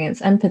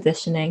experience, and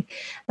positioning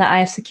that I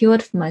have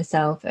secured for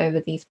myself over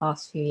these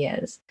past few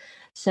years.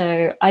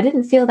 So I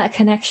didn't feel that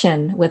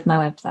connection with my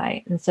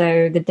website. And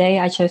so the day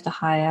I chose to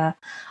hire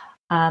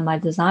my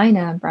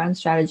designer and brand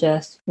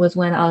strategist was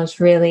when I was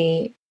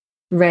really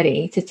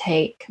ready to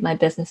take my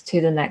business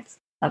to the next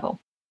level.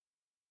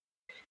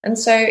 And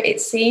so it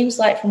seems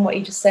like from what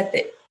you just said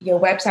that your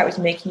website was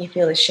making you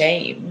feel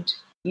ashamed.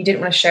 You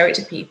didn't want to show it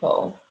to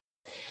people.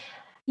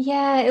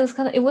 Yeah,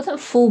 it wasn't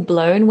full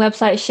blown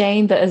website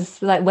shame, but it's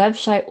like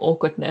website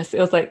awkwardness. It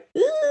was like,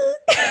 this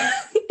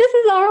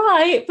is all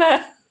right,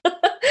 but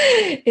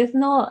it's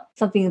not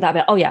something that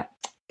bad. Oh yeah,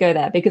 go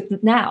there. Because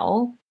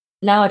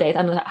nowadays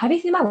I'm like, have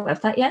you seen my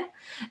website yet?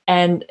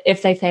 And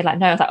if they say like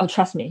no, it's like, oh,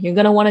 trust me, you're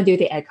gonna want to do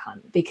the egg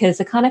hunt, because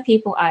the kind of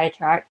people I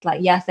attract,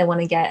 like, yes, they want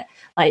to get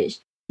like,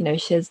 you know,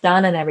 shiz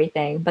done and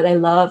everything, but they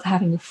love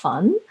having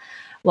fun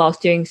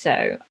whilst doing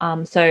so.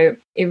 So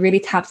it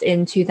really taps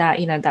into that,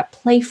 you know, that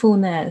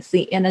playfulness,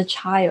 the inner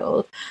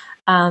child.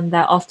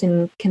 that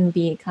often can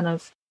be kind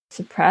of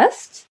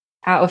suppressed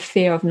out of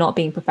fear of not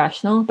being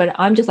professional. But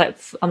I'm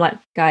like,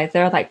 guys,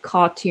 there are like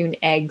cartoon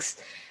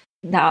eggs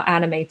that are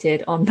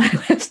animated on my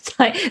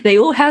website. They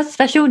all have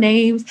special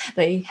names.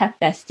 They have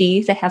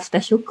besties. They have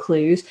special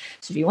clues.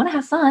 So if you want to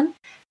have fun,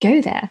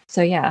 go there.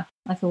 So yeah,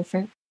 I feel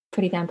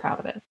pretty damn proud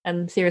of it.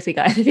 And seriously,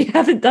 guys, if you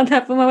haven't done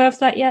that for my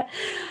website yet,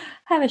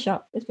 have a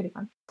shot. It's pretty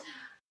fun.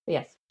 But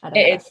yes,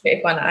 it is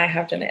pretty fun. I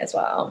have done it as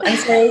well. And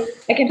so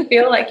I can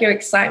feel like your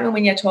excitement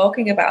when you're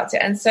talking about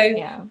it. And so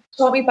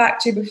talk me back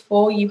to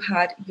before you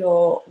had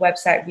your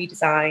website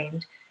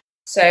redesigned.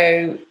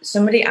 So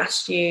somebody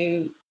asked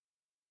you,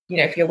 you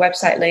know, for your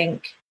website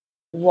link,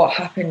 what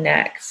happened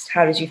next?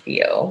 How did you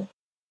feel?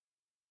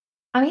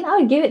 I mean, I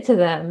would give it to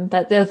them,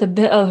 but there's a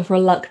bit of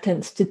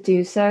reluctance to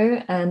do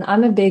so. And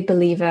I'm a big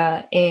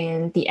believer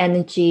in the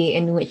energy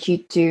in which you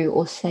do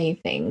or say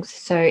things.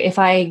 So if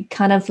I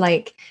kind of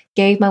like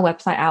gave my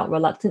website out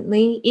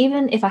reluctantly,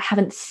 even if I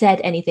haven't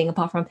said anything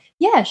apart from,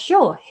 yeah,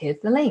 sure,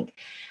 here's the link,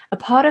 a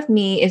part of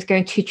me is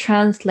going to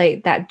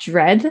translate that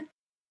dread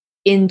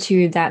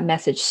into that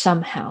message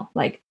somehow,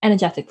 like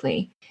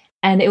energetically.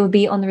 And it would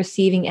be on the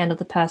receiving end of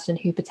the person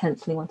who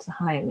potentially wants to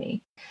hire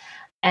me.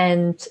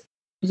 And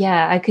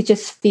yeah, I could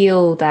just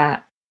feel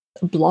that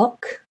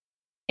block.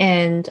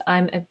 And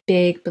I'm a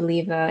big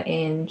believer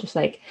in just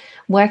like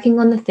working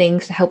on the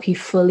things to help you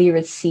fully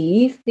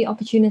receive the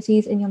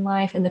opportunities in your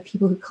life and the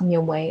people who come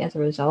your way as a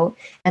result.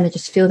 And I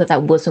just feel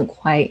that wasn't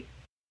quite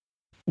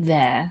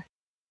there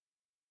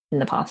in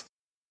the past.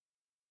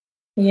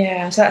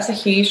 Yeah, so that's a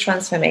huge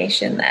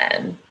transformation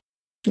then.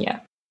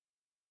 Yeah.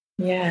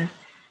 Yeah.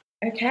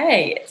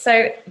 Okay,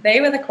 so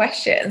they were the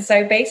questions.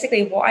 So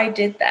basically what I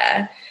did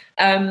there,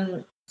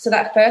 so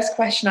that first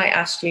question I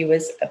asked you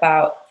was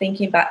about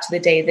thinking back to the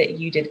day that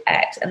you did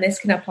X, and this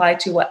can apply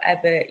to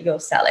whatever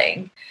you're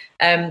selling.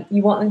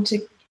 You want them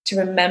to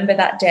remember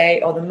that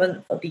day or the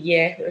month or the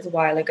year, if it was a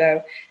while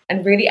ago,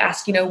 and really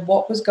ask, you know,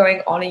 what was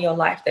going on in your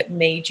life that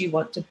made you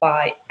want to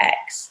buy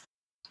X?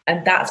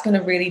 And that's going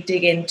to really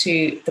dig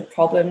into the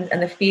problems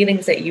and the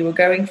feelings that you were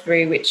going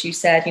through, which you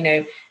said, you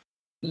know,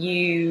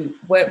 you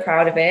weren't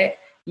proud of it.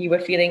 You were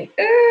feeling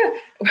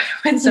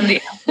when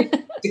somebody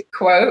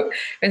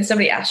when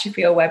somebody asked you for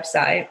your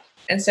website.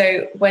 And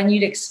so when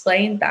you'd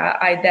explained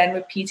that, I then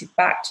repeated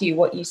back to you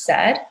what you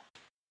said.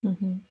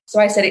 Mm-hmm. So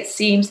I said, it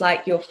seems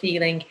like you're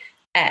feeling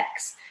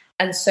X.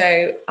 And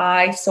so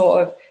I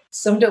sort of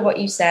summed up what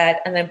you said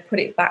and then put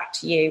it back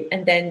to you.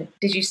 And then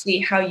did you see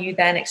how you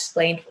then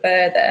explained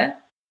further?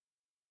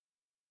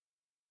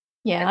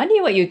 Yeah, I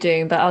knew what you were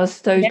doing, but I was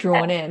so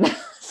drawn in.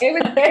 It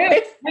was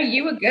good. No,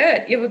 you were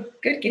good. You were a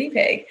good guinea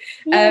pig.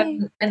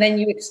 And then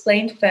you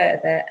explained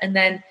further. And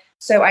then,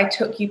 so I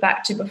took you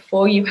back to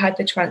before you had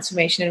the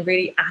transformation and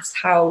really asked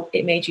how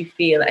it made you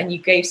feel. And you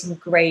gave some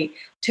great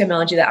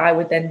terminology that I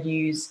would then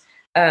use,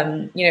 you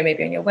know,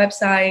 maybe on your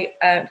website,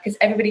 because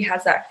everybody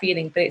has that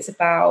feeling, but it's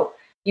about,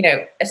 you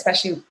know,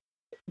 especially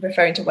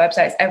referring to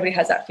websites, everybody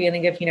has that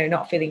feeling of, you know,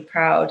 not feeling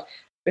proud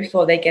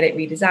before they get it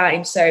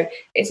redesigned. So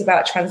it's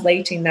about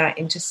translating that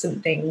into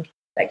something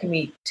that can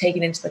be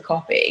taken into the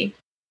copy.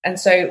 And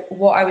so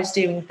what I was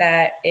doing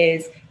there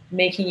is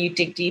making you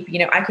dig deeper. You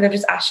know, I could have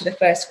just asked you the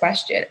first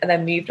question and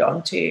then moved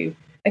on to,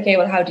 okay,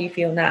 well, how do you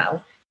feel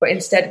now? But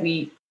instead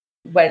we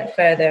went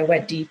further,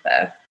 went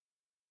deeper.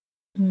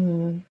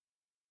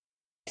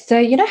 So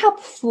you know how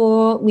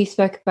before we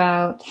spoke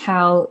about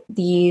how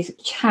these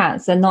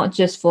chats are not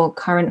just for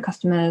current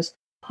customers,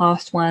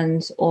 past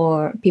ones,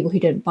 or people who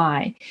didn't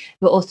buy,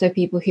 but also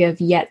people who have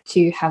yet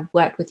to have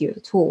worked with you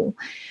at all.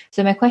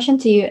 So my question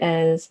to you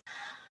is,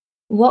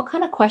 what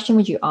kind of question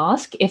would you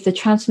ask if the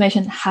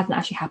transformation hasn't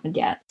actually happened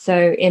yet?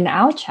 So in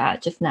our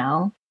chat just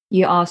now,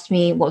 you asked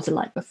me, what was it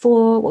like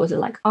before? What was it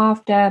like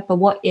after? But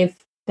what if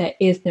there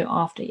is no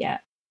after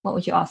yet? What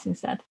would you ask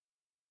instead?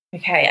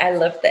 Okay, I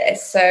love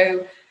this.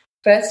 So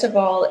first of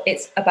all,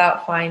 it's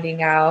about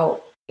finding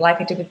out,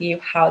 like I did with you,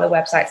 how the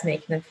website's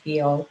making them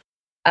feel.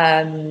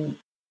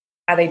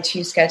 Are they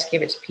too scared to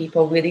give it to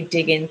people? Really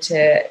dig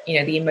into, you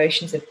know, the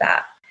emotions of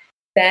that.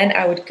 Then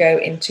I would go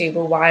into,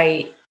 well,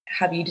 why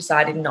have you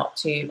decided not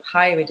to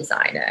hire a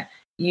designer?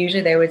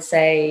 Usually they would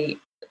say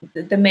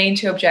the main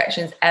two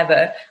objections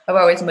ever are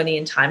always money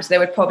and time. So they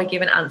would probably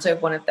give an answer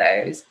of one of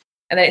those.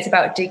 And then it's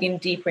about digging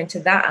deeper into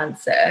that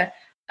answer,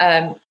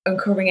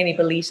 uncovering any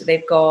beliefs that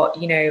they've got.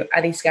 You know,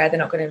 are they scared they're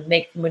not going to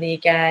make money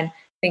again?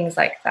 Things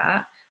like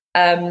that.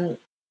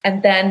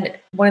 And then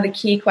one of the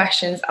key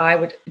questions I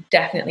would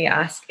definitely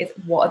ask is,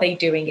 what are they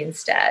doing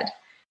instead?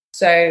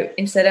 So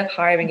instead of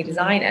hiring a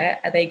designer,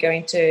 are they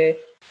going to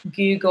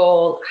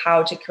Google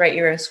how to create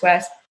your own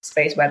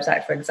Squarespace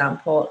website, for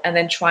example, and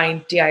then try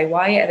and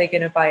DIY it? Are they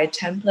going to buy a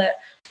template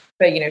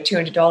for, you know,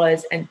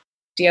 $200 and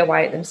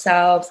DIY it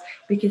themselves?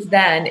 Because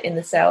then in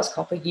the sales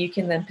copy, you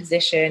can then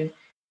position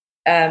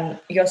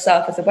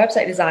yourself as a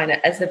website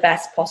designer as the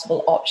best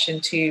possible option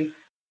to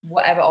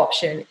whatever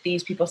option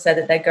these people said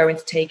that they're going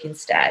to take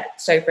instead.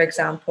 So, for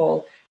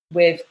example,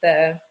 with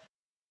the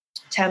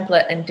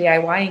template and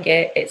DIYing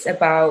it, it's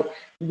about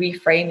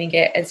reframing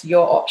it as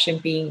your option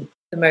being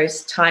the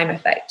most time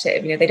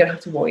effective. They don't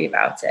have to worry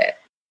about it.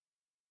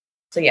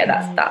 So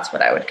yeah, that's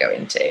what I would go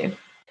into.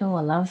 Oh,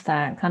 I love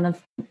that kind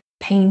of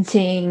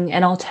painting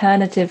an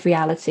alternative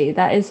reality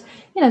that is,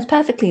 it's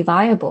perfectly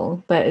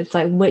viable, but it's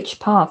like, which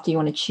path do you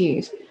want to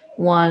choose?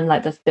 One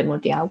like that's a bit more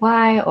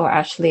DIY, or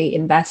actually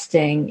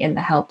investing in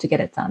the help to get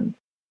it done,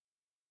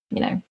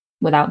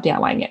 without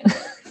DIYing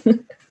it.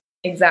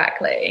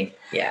 Exactly.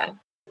 Yeah.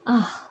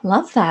 Oh,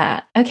 love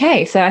that.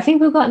 Okay, so I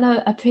think we've gotten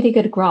a pretty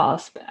good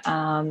grasp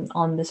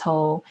on this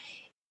whole.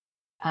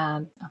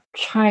 I'm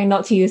trying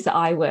not to use the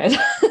I word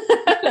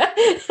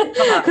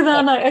because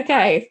I'm like,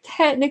 okay,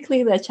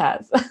 technically they're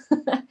chats,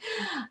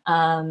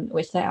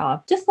 which they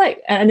are. Just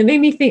like, and it made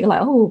me think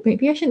like, oh,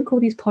 maybe I shouldn't call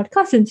these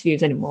podcast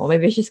interviews anymore.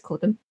 Maybe I should just call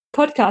them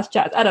podcast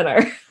chats. I don't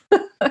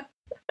know.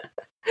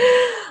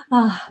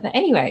 But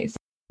anyways,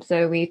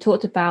 so we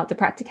talked about the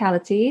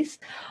practicalities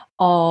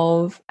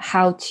of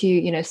how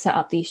to, set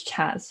up these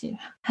chats,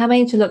 how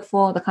many to look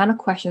for, the kind of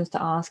questions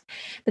to ask.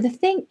 But the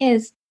thing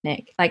is,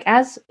 Nick,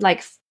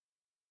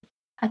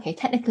 okay,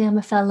 technically I'm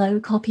a fellow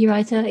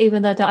copywriter,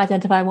 even though I don't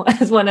identify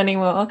as one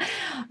anymore.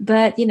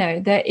 But,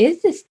 there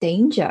is this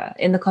danger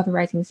in the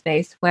copywriting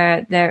space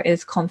where there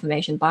is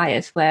confirmation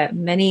bias, where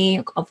many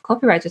of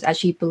copywriters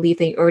actually believe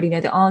they already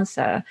know the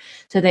answer.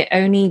 So they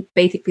only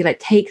basically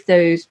take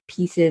those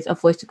pieces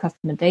of voice to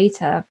customer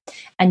data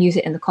and use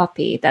it in the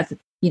copy. That's,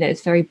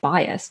 it's very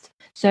biased.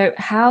 So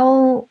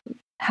how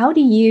do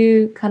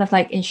you kind of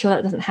ensure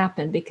that doesn't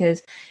happen?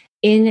 Because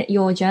in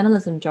your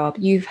journalism job,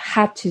 you've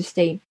had to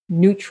stay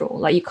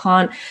neutral. You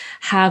can't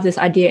have this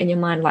idea in your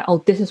mind, oh,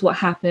 this is what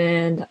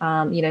happened.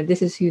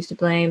 This is who's to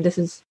blame. This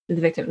is the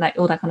victim,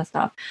 all that kind of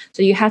stuff.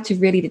 So you had to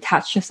really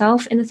detach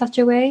yourself in such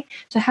a way.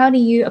 So how do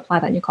you apply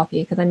that in your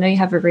copy? Because I know you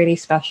have a really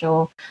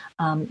special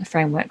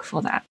framework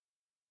for that.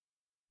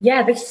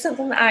 Yeah, this is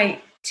something that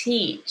I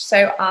teach.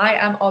 So I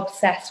am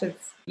obsessed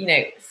with,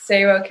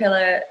 serial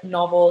killer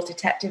novels,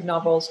 detective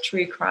novels,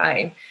 true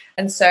crime.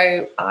 And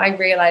so I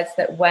realized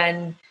that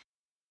when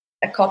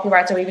a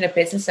copywriter or even a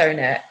business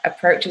owner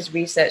approaches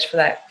research for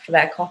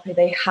their copy,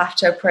 they have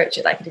to approach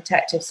it like a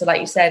detective. So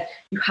like you said,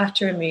 you have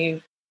to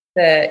remove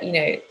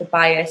the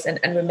bias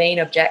and remain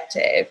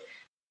objective.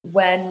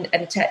 When a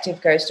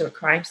detective goes to a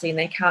crime scene,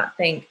 they can't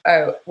think,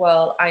 oh,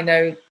 well, I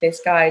know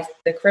this guy's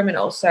the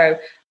criminal, so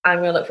I'm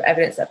going to look for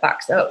evidence that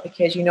backs it up,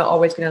 because you're not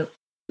always going to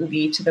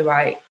lead to the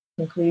right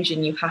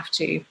conclusion. You have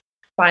to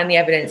find the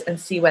evidence and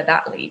see where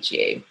that leads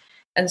you.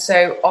 And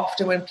so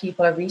often when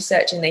people are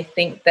researching, they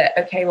think that,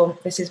 okay, well,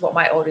 this is what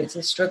my audience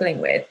is struggling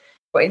with.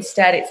 But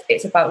instead,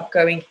 it's about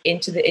going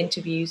into the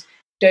interviews.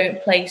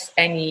 Don't place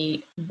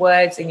any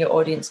words in your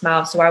audience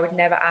mouth. So I would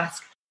never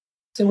ask,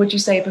 so would you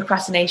say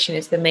procrastination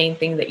is the main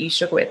thing that you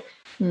struggle with?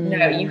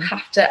 No, you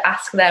have to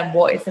ask them,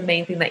 what is the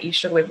main thing that you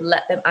struggle with?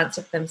 Let them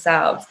answer for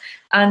themselves.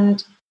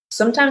 And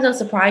sometimes they'll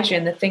surprise you,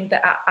 and the thing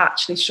that are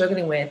actually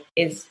struggling with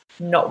is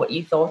not what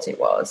you thought it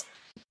was.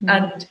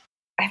 And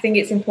I think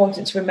it's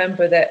important to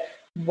remember that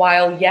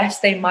while, yes,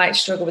 they might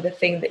struggle with the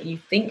thing that you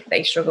think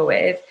they struggle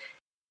with,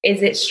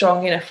 is it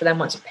strong enough for them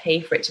want to pay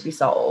for it to be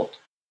solved?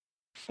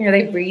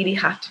 They really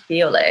have to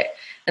feel it.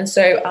 And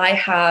so I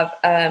have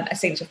a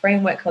signature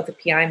framework called the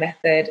PI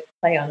method,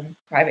 play on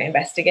private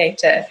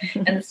investigator,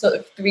 and there's sort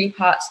of 3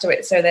 parts to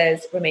it. So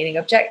there's remaining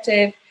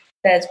objective,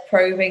 there's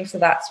probing. So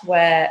that's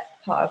where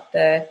part of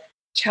the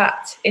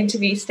chat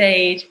interview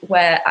stage,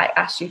 where I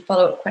asked you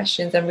follow-up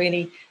questions and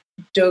really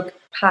dug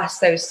past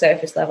those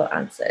surface level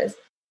answers.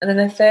 And then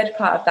the third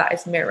part of that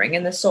is mirroring.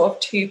 And there's sort of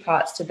 2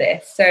 parts to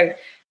this. So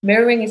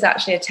mirroring is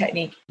actually a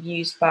technique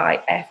used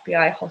by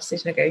FBI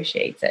hostage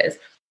negotiators.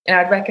 And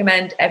I'd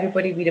recommend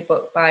everybody read a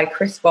book by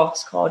Chris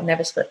Voss called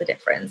Never Split the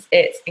Difference.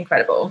 It's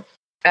incredible.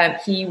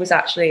 He was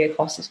actually a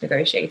hostage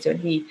negotiator, and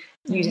he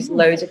uses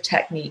loads of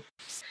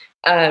techniques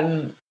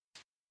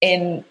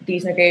in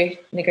these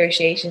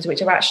negotiations,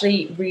 which are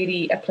actually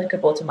really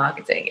applicable to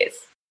marketing.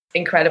 It's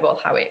incredible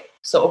how it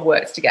sort of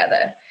works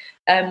together.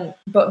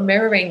 But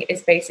mirroring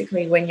is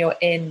basically when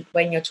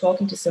you're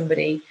talking to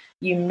somebody,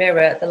 you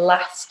mirror the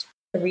last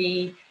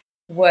 3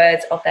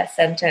 words of their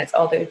sentence,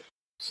 or the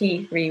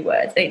key 3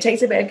 words. And it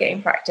takes a bit of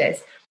getting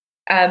practice.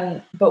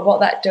 But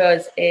what that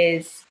does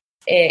is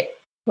it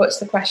puts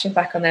the question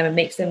back on them and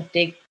makes them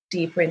dig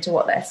deeper into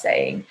what they're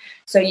saying.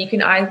 So you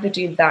can either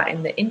do that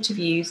in the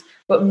interviews,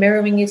 but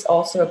mirroring is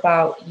also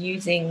about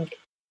using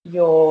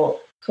your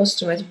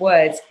customers'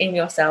 words in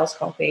your sales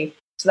copy,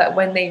 so that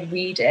when they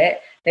read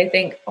it, they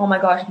think, oh my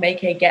gosh,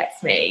 Make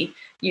gets me.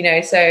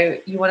 So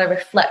you want to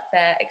reflect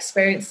their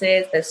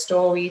experiences, their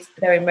stories,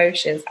 their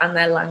emotions, and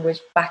their language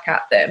back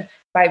at them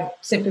by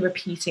simply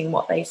repeating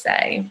what they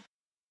say.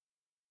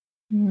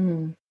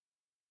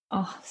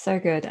 Oh, so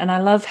good. And I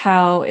love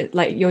how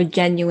your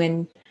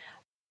genuine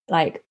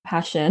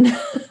passion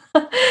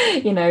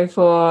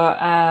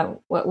for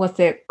what's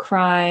it,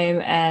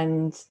 crime,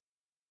 and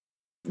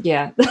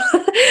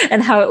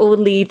and how it all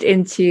leads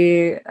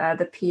into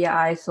the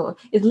PI sort of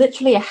is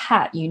literally a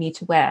hat you need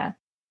to wear,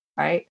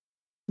 right?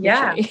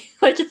 Yeah.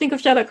 Just think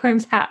of Sherlock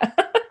Holmes' hat.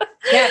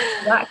 Yeah,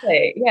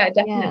 exactly. Yeah,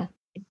 definitely.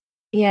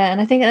 Yeah,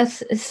 and I think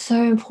it's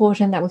so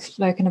important that we've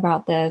spoken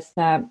about this,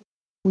 that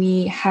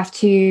we have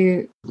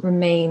to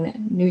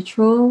remain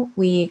neutral.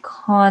 We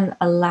can't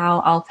allow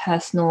our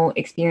personal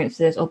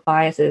experiences or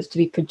biases to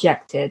be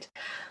projected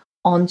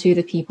onto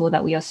the people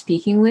that we are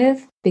speaking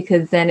with,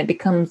 because then it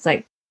becomes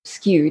like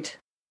skewed,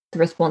 the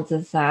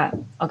responses that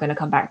are going to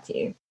come back to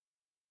you.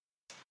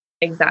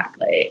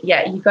 Exactly.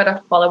 Yeah, you've got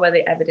to follow where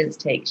the evidence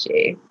takes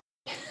you.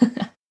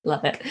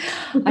 Love it.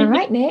 All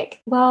right,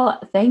 Nick. Well,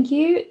 thank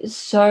you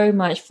so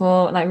much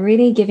for like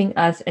really giving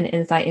us an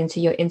insight into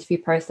your interview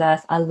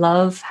process. I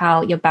love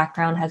how your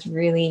background has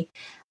really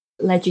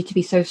led you to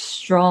be so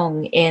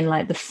strong in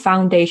like the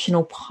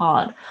foundational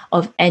part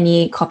of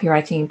any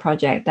copywriting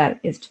project that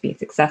is to be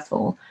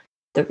successful,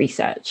 the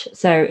research.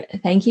 So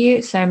thank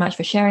you so much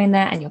for sharing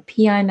that and your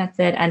PI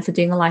method, and for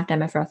doing a live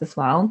demo for us as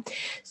well.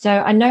 So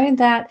I know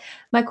that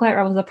my quiet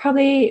rebels are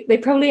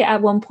probably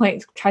at one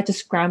point tried to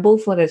scramble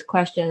for those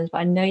questions, but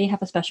I know you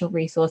have a special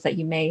resource that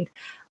you made.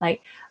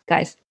 Like,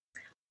 guys,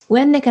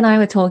 when Nick and I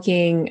were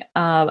talking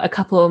a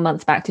couple of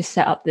months back to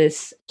set up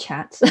this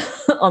chat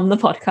on the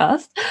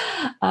podcast,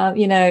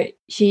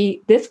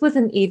 this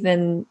wasn't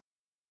even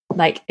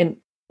like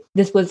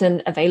this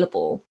wasn't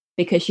available,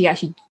 because she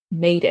actually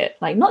made it,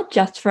 like not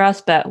just for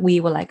us, but we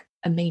were like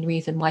a main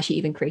reason why she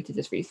even created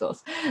this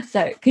resource.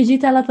 So could you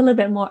tell us a little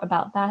bit more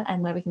about that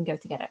and where we can go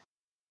to get it?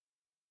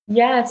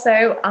 Yeah,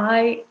 so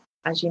I,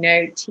 as you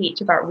know,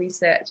 teach about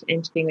research and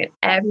interviewing, and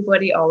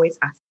everybody always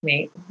asks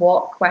me,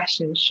 what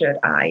questions should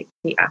I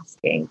be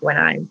asking when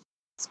I'm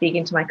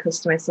speaking to my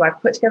customers? So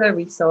I've put together a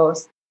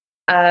resource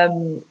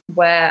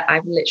where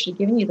I've literally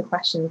given you the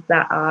questions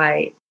that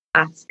I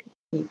ask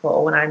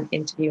people when I'm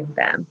interviewing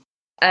them.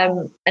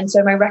 And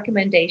so my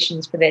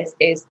recommendations for this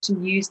is to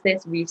use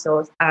this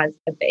resource as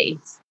a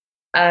base.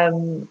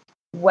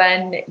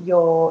 When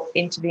you're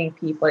interviewing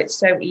people, it's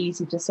so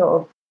easy to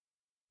sort of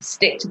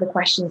stick to the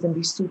questions and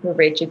be super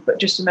rigid, but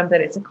just remember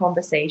that it's a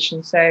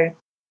conversation. So,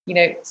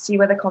 see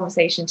where the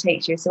conversation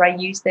takes you. So I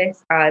use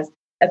this as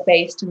a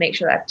base to make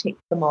sure that I've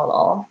ticked them all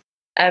off.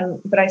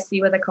 But I see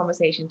where the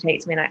conversation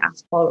takes me, and I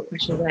ask follow-up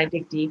questions and I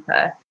dig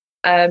deeper.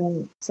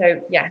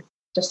 So yeah,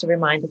 just a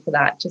reminder for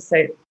that, just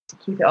so to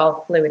keep it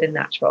all fluid and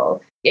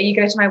natural. Yeah, you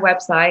go to my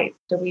website,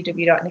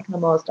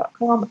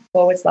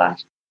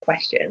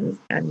 www.nicolamores.com/questions,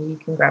 and you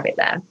can grab it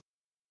there.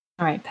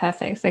 All right,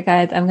 perfect. So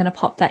guys, I'm going to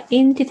pop that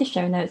into the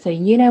show notes so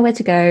you know where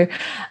to go.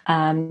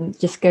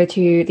 Just go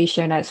to the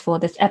show notes for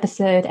this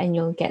episode and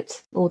you'll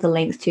get all the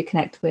links to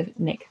connect with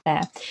Nick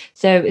there.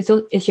 So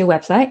it's your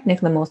website,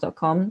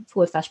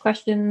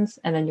 nicolamores.com/questions,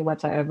 and then your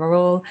website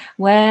overall.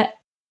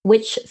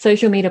 Which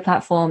social media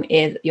platform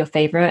is your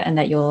favorite and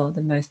that you're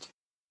the most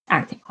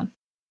active on?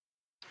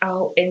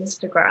 Oh,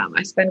 Instagram.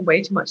 I spend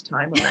way too much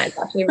time on that. It's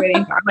actually really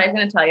I'm not even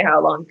going to tell you how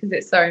long because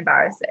it's so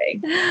embarrassing.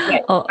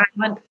 Yeah,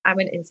 I'm on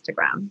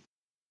Instagram.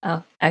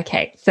 Oh,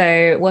 okay.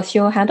 So what's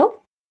your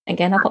handle?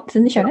 Again, I'll pop this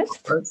in the show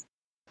notes.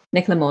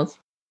 Nicola Moores.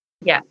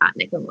 Yeah, at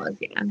Nicola Moores,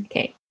 yeah.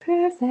 Okay,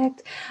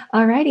 perfect.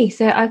 Alrighty,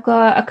 so I've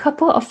got a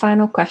couple of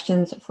final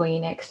questions for you,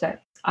 Nick. So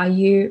are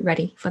you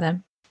ready for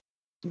them?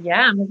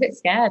 Yeah, I'm a bit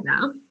scared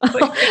now.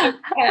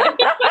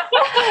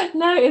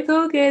 No, it's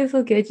all good. It's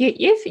all good.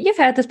 You've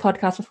heard this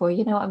podcast before.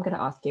 You know what I'm going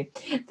to ask you.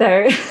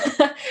 So,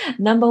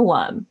 number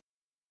one,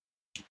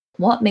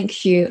 what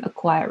makes you a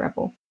quiet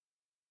rebel?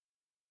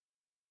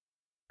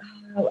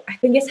 Oh, I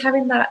think it's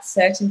having that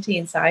certainty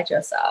inside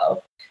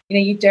yourself.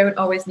 You don't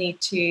always need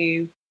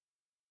to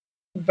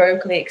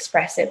vocally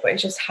express it, but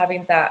it's just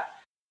having that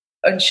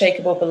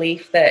unshakable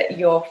belief that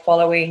you're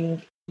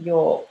following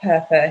your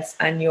purpose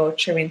and your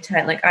true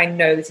intent. Like, I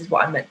know this is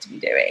what I'm meant to be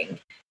doing.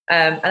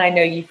 And I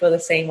know you feel the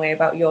same way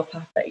about your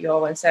path that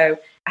you're on. So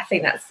I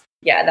think that's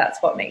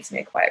what makes me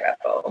a quiet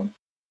rebel.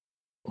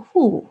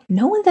 Ooh,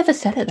 no one's ever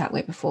said it that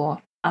way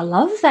before. I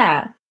love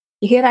that.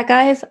 You hear that,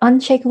 guys?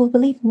 Unshakable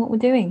belief in what we're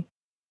doing.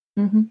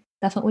 Mm-hmm.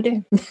 That's what we're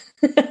doing. So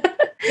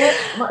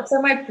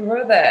my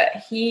brother,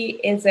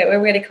 we're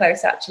really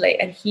close actually,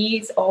 and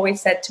he's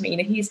always said to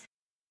me, he's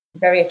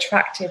very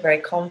attractive, very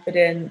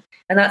confident,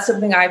 and that's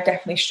something I've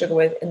definitely struggled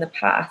with in the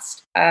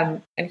past.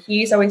 And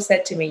he's always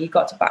said to me, "You've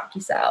got to back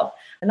yourself,"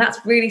 and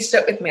that's really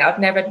stuck with me. I'd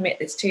never admit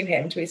this to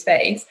him, to his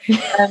face,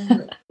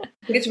 but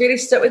it's really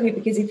stuck with me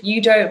because if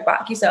you don't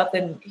back yourself,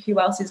 then who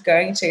else is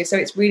going to? So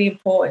it's really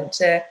important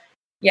to,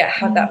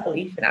 have that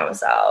belief in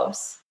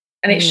ourselves,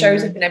 and it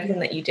shows up in everything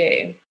that you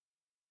do.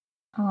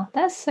 Oh,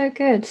 that's so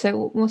good.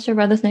 So what's your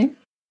brother's name?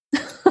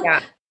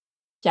 Yeah.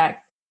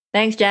 Jack.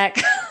 Thanks, Jack.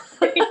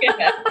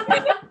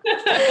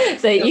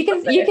 So you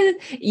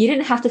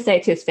didn't have to say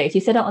it to his face.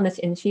 You said it on this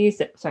interview.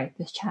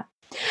 This chat.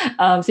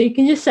 So you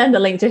can just send the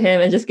link to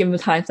him and just give him a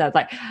timestamp.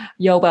 Like,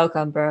 you're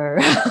welcome, bro.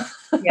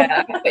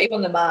 Yeah, I put you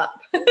on the map.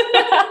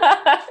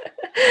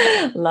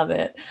 Love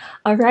it.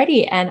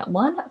 Alrighty, and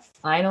one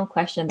final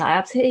question that I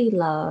absolutely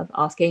love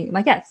asking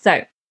my guests.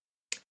 So,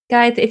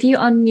 guys, if you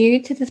are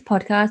new to this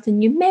podcast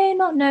and you may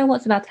not know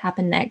what's about to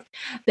happen next,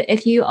 but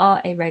if you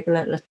are a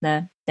regular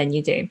listener, then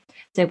you do.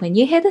 So when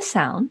you hear the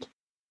sound,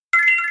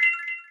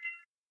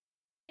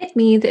 it's it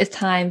means it's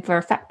time for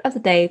a fact of the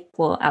day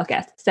for our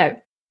guest. So,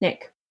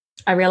 Nick,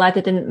 I realized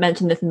I didn't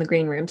mention this in the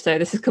green room, so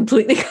this is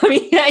completely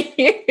coming at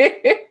you.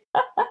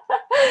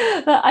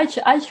 But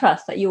I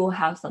trust that you will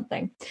have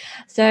something.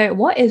 So,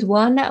 what is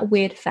one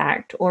weird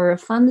fact or a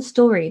fun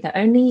story that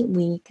only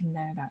we can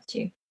know about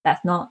you?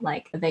 That's not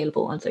like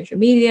available on social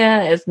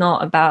media. It's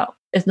not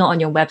on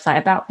your website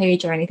about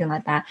page or anything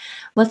like that.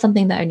 What's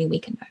something that only we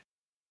can know?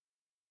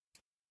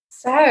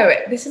 So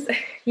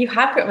you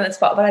have put me on the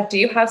spot, but I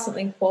do have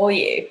something for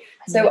you.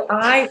 So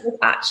I was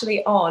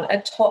actually on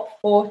a top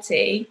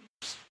 40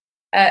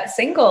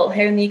 single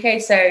here in the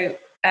UK. So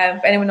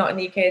for anyone not in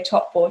the UK, the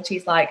top 40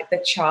 is like the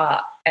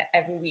chart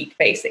every week,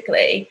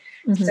 basically.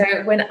 Mm-hmm.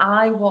 So when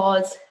I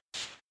was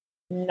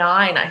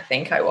 9, I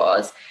think I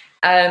was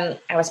part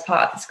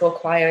of the school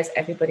choir, as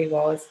everybody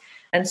was.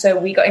 And so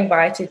we got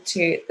invited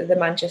to the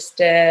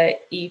Manchester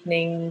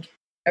Evening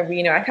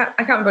Arena. I can't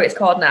remember what it's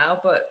called now,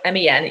 but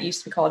MEN, it used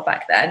to be called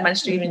back then,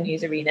 Manchester Evening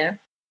News Arena.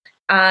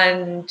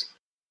 And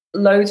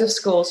loads of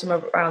schools from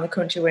around the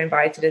country were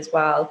invited as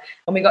well.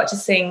 And we got to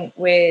sing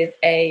with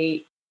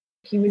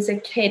he was a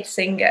kid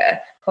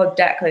singer called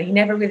Declan. He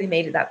never really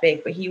made it that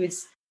big, but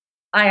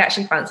I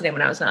actually fancied him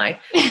when I was 9.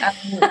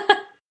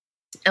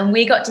 And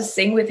we got to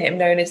sing with him,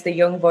 known as the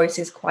Young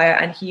Voices Choir,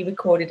 and he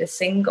recorded a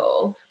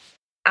single.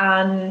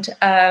 And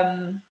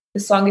the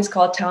song is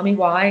called Tell Me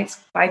Why.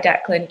 It's by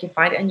Declan. You can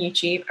find it on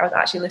YouTube. I was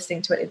actually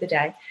listening to it the other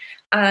day.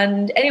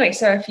 And anyway,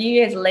 so a few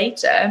years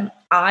later,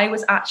 I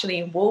was actually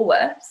in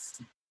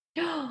Woolworths.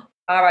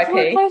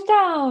 R.I.P. Closed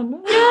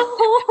down.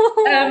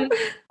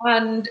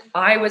 And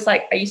I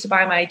used to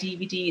buy my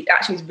DVD,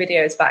 actually it was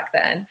videos back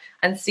then,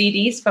 and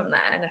CDs from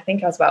there. And I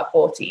think I was about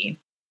 14.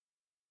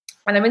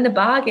 And I'm in the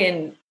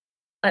bargain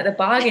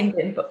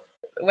bin,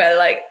 where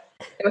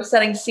they were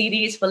selling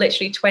CDs for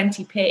literally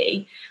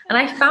 20p. And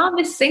I found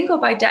this single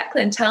by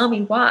Declan, Tell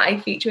Me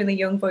Why, featuring the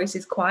Young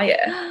Voices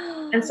Choir.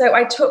 And so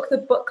I took the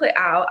booklet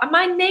out and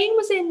my name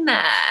was in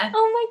there.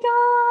 Oh my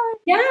God.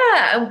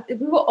 Yeah. And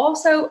we were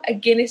also a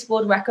Guinness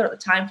World Record at the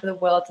time for the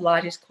world's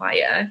largest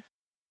choir.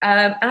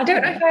 And I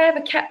don't know if I ever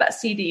kept that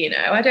CD,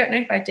 I don't know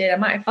if I did. I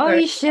might have. Oh,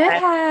 you should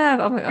have.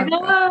 Oh my God.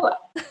 No,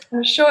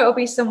 I'm sure it'll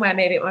be somewhere,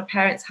 maybe at my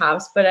parents'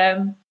 house. But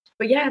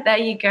yeah, there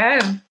you go.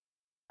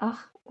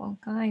 Oh, well,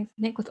 guys,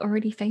 Nick was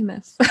already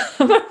famous.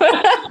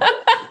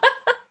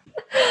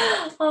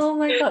 Oh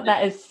my God,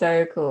 that is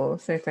so cool.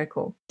 So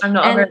cool. I'm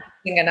not a very good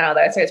singer now,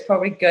 though, so it's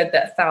probably good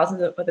that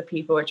thousands of other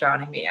people are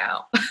drowning me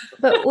out.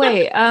 But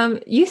wait,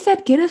 you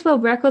said Guinness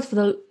World Records for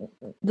the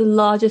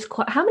largest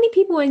choir. How many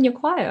people were in your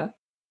choir?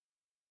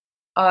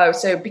 Oh,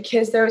 so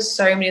because there were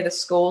so many of the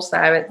schools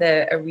there at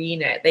the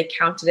arena, they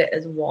counted it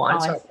as one. Oh,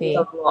 so I see.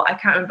 A lot. I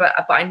can't remember,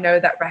 but I know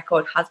that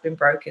record has been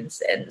broken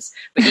since.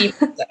 But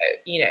even so,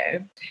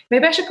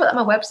 maybe I should put that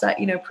on my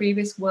website,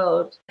 previous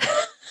world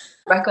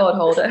record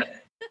holder.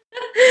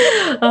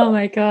 Oh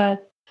my God.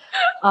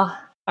 Oh,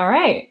 all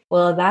right.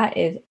 Well, that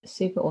is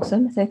super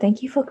awesome. So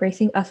thank you for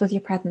gracing us with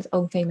your presence,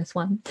 oh famous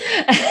one.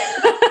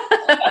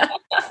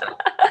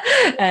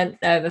 And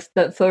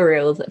that's for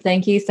reals.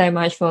 Thank you so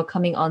much for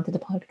coming on to the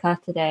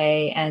podcast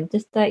today and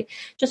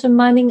just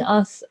reminding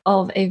us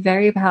of a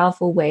very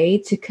powerful way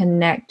to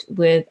connect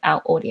with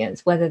our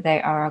audience, whether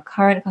they are our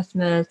current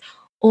customers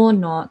or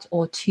not,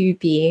 or to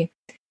be.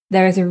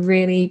 There is a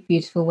really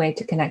beautiful way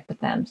to connect with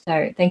them.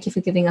 So thank you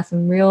for giving us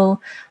some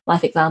real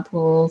life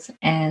examples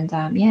and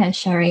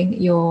sharing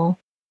your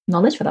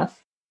knowledge with us.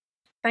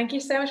 Thank you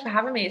so much for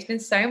having me. It's been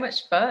so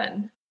much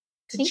fun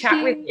to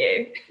chat with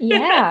you.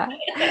 Yeah.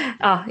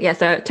 Oh yeah,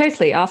 so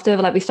totally after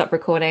we stop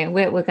recording,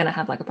 we're gonna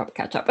have a proper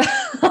catch up.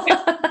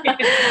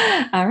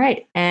 All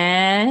right,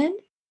 and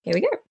here we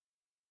go.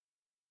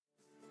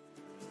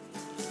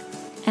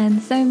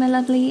 And so, my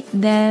lovely,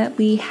 there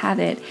we have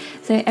it.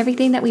 So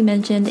everything that we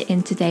mentioned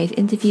in today's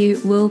interview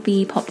will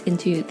be popped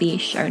into the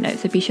show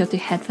notes. So be sure to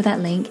head for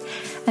that link.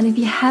 And if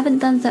you haven't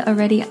done so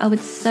already, I would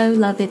so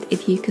love it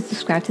if you could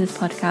subscribe to this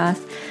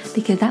podcast,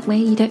 because that way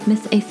you don't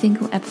miss a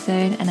single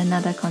episode and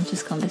another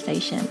conscious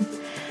conversation.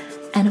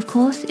 And of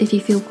course, if you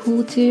feel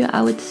called to,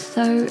 I would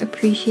so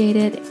appreciate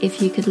it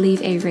if you could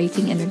leave a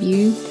rating and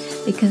review,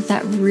 because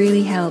that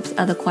really helps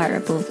other Quiet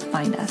Rebels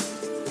find us.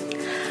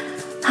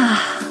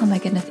 Oh my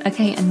goodness.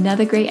 Okay,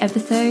 another great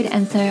episode.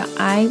 And so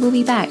I will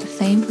be back,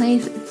 same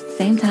place,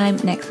 same time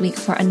next week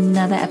for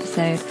another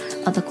episode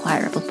of the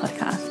Quiet Rebels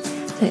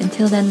podcast. So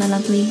until then, my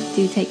lovely,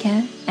 do take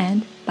care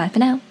and bye for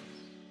now.